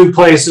 2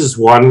 places.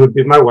 One would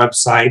be my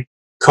website,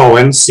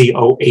 Cohen,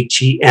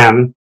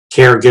 Cohen,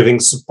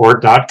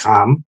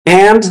 caregivingsupport.com,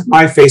 and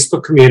my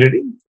Facebook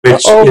community,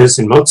 which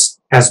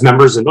has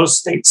members in most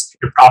states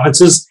and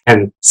provinces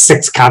and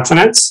 6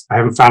 continents. I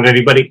haven't found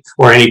anybody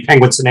or any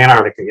penguins in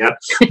Antarctica yet,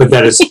 but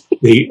that is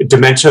the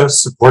Dementia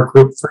Support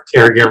Group for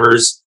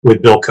Caregivers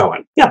with Bill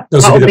Cohen. Yeah,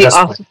 those would be the best.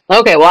 Awesome.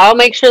 Okay, well, I'll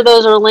make sure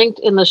those are linked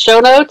in the show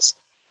notes.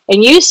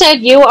 And you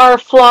said you are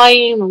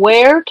flying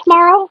where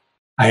tomorrow?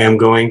 I am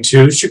going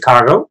to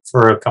Chicago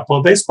for a couple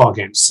of baseball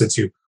games, since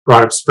you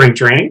brought up spring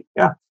training.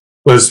 Yeah.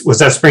 Was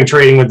that spring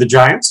training with the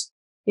Giants?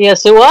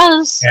 Yes, it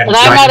was. And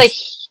I'm not a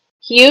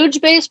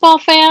huge baseball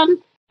fan,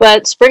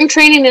 but spring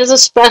training is a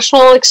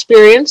special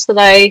experience that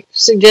I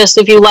suggest.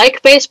 If you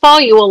like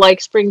baseball, you will like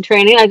spring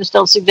training. I just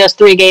don't suggest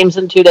 3 games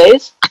in 2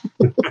 days.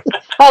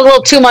 A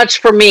little too much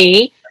for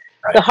me.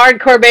 Right. The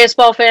hardcore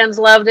baseball fans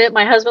loved it.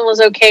 My husband was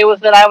okay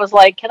with it. I was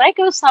like, can I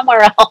go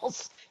somewhere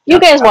else? You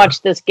guys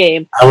watch this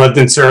game. I lived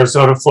in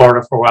Sarasota,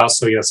 Florida for a while,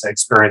 so yes, I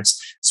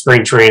experienced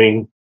spring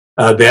training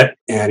a bit,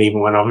 and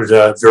even went over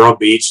to Vero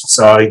Beach and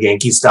saw a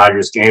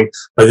Yankees-Dodgers game.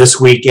 But this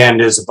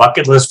weekend is a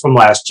bucket list from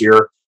last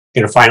year.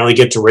 Going to finally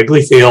get to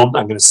Wrigley Field.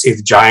 I'm going to see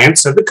the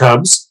Giants and the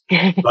Cubs,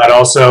 but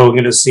also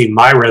going to see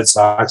my Red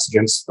Sox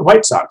against the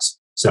White Sox.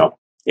 So,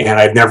 and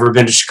I've never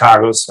been to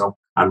Chicago, so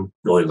I'm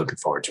really looking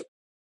forward to it.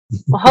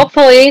 Well,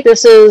 hopefully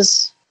this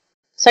is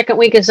second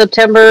week of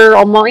September,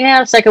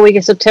 second week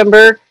of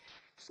September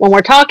when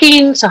we're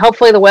talking. So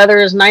hopefully the weather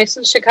is nice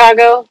in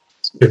Chicago.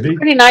 It's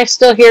pretty nice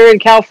still here in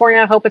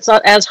California. I hope it's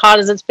not as hot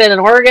as it's been in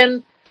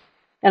Oregon.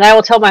 And I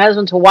will tell my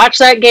husband to watch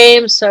that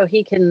game so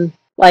he can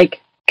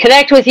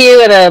connect with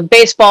you in a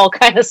baseball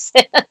kind of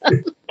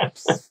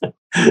sense.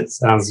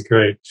 Sounds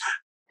great.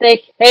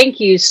 Thank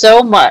you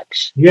so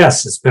much.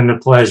 Yes, it's been a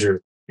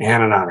pleasure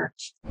and an honor.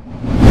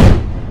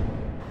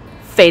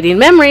 Fading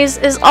Memories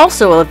is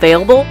also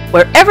available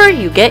wherever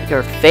you get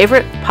your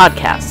favorite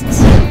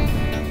podcasts.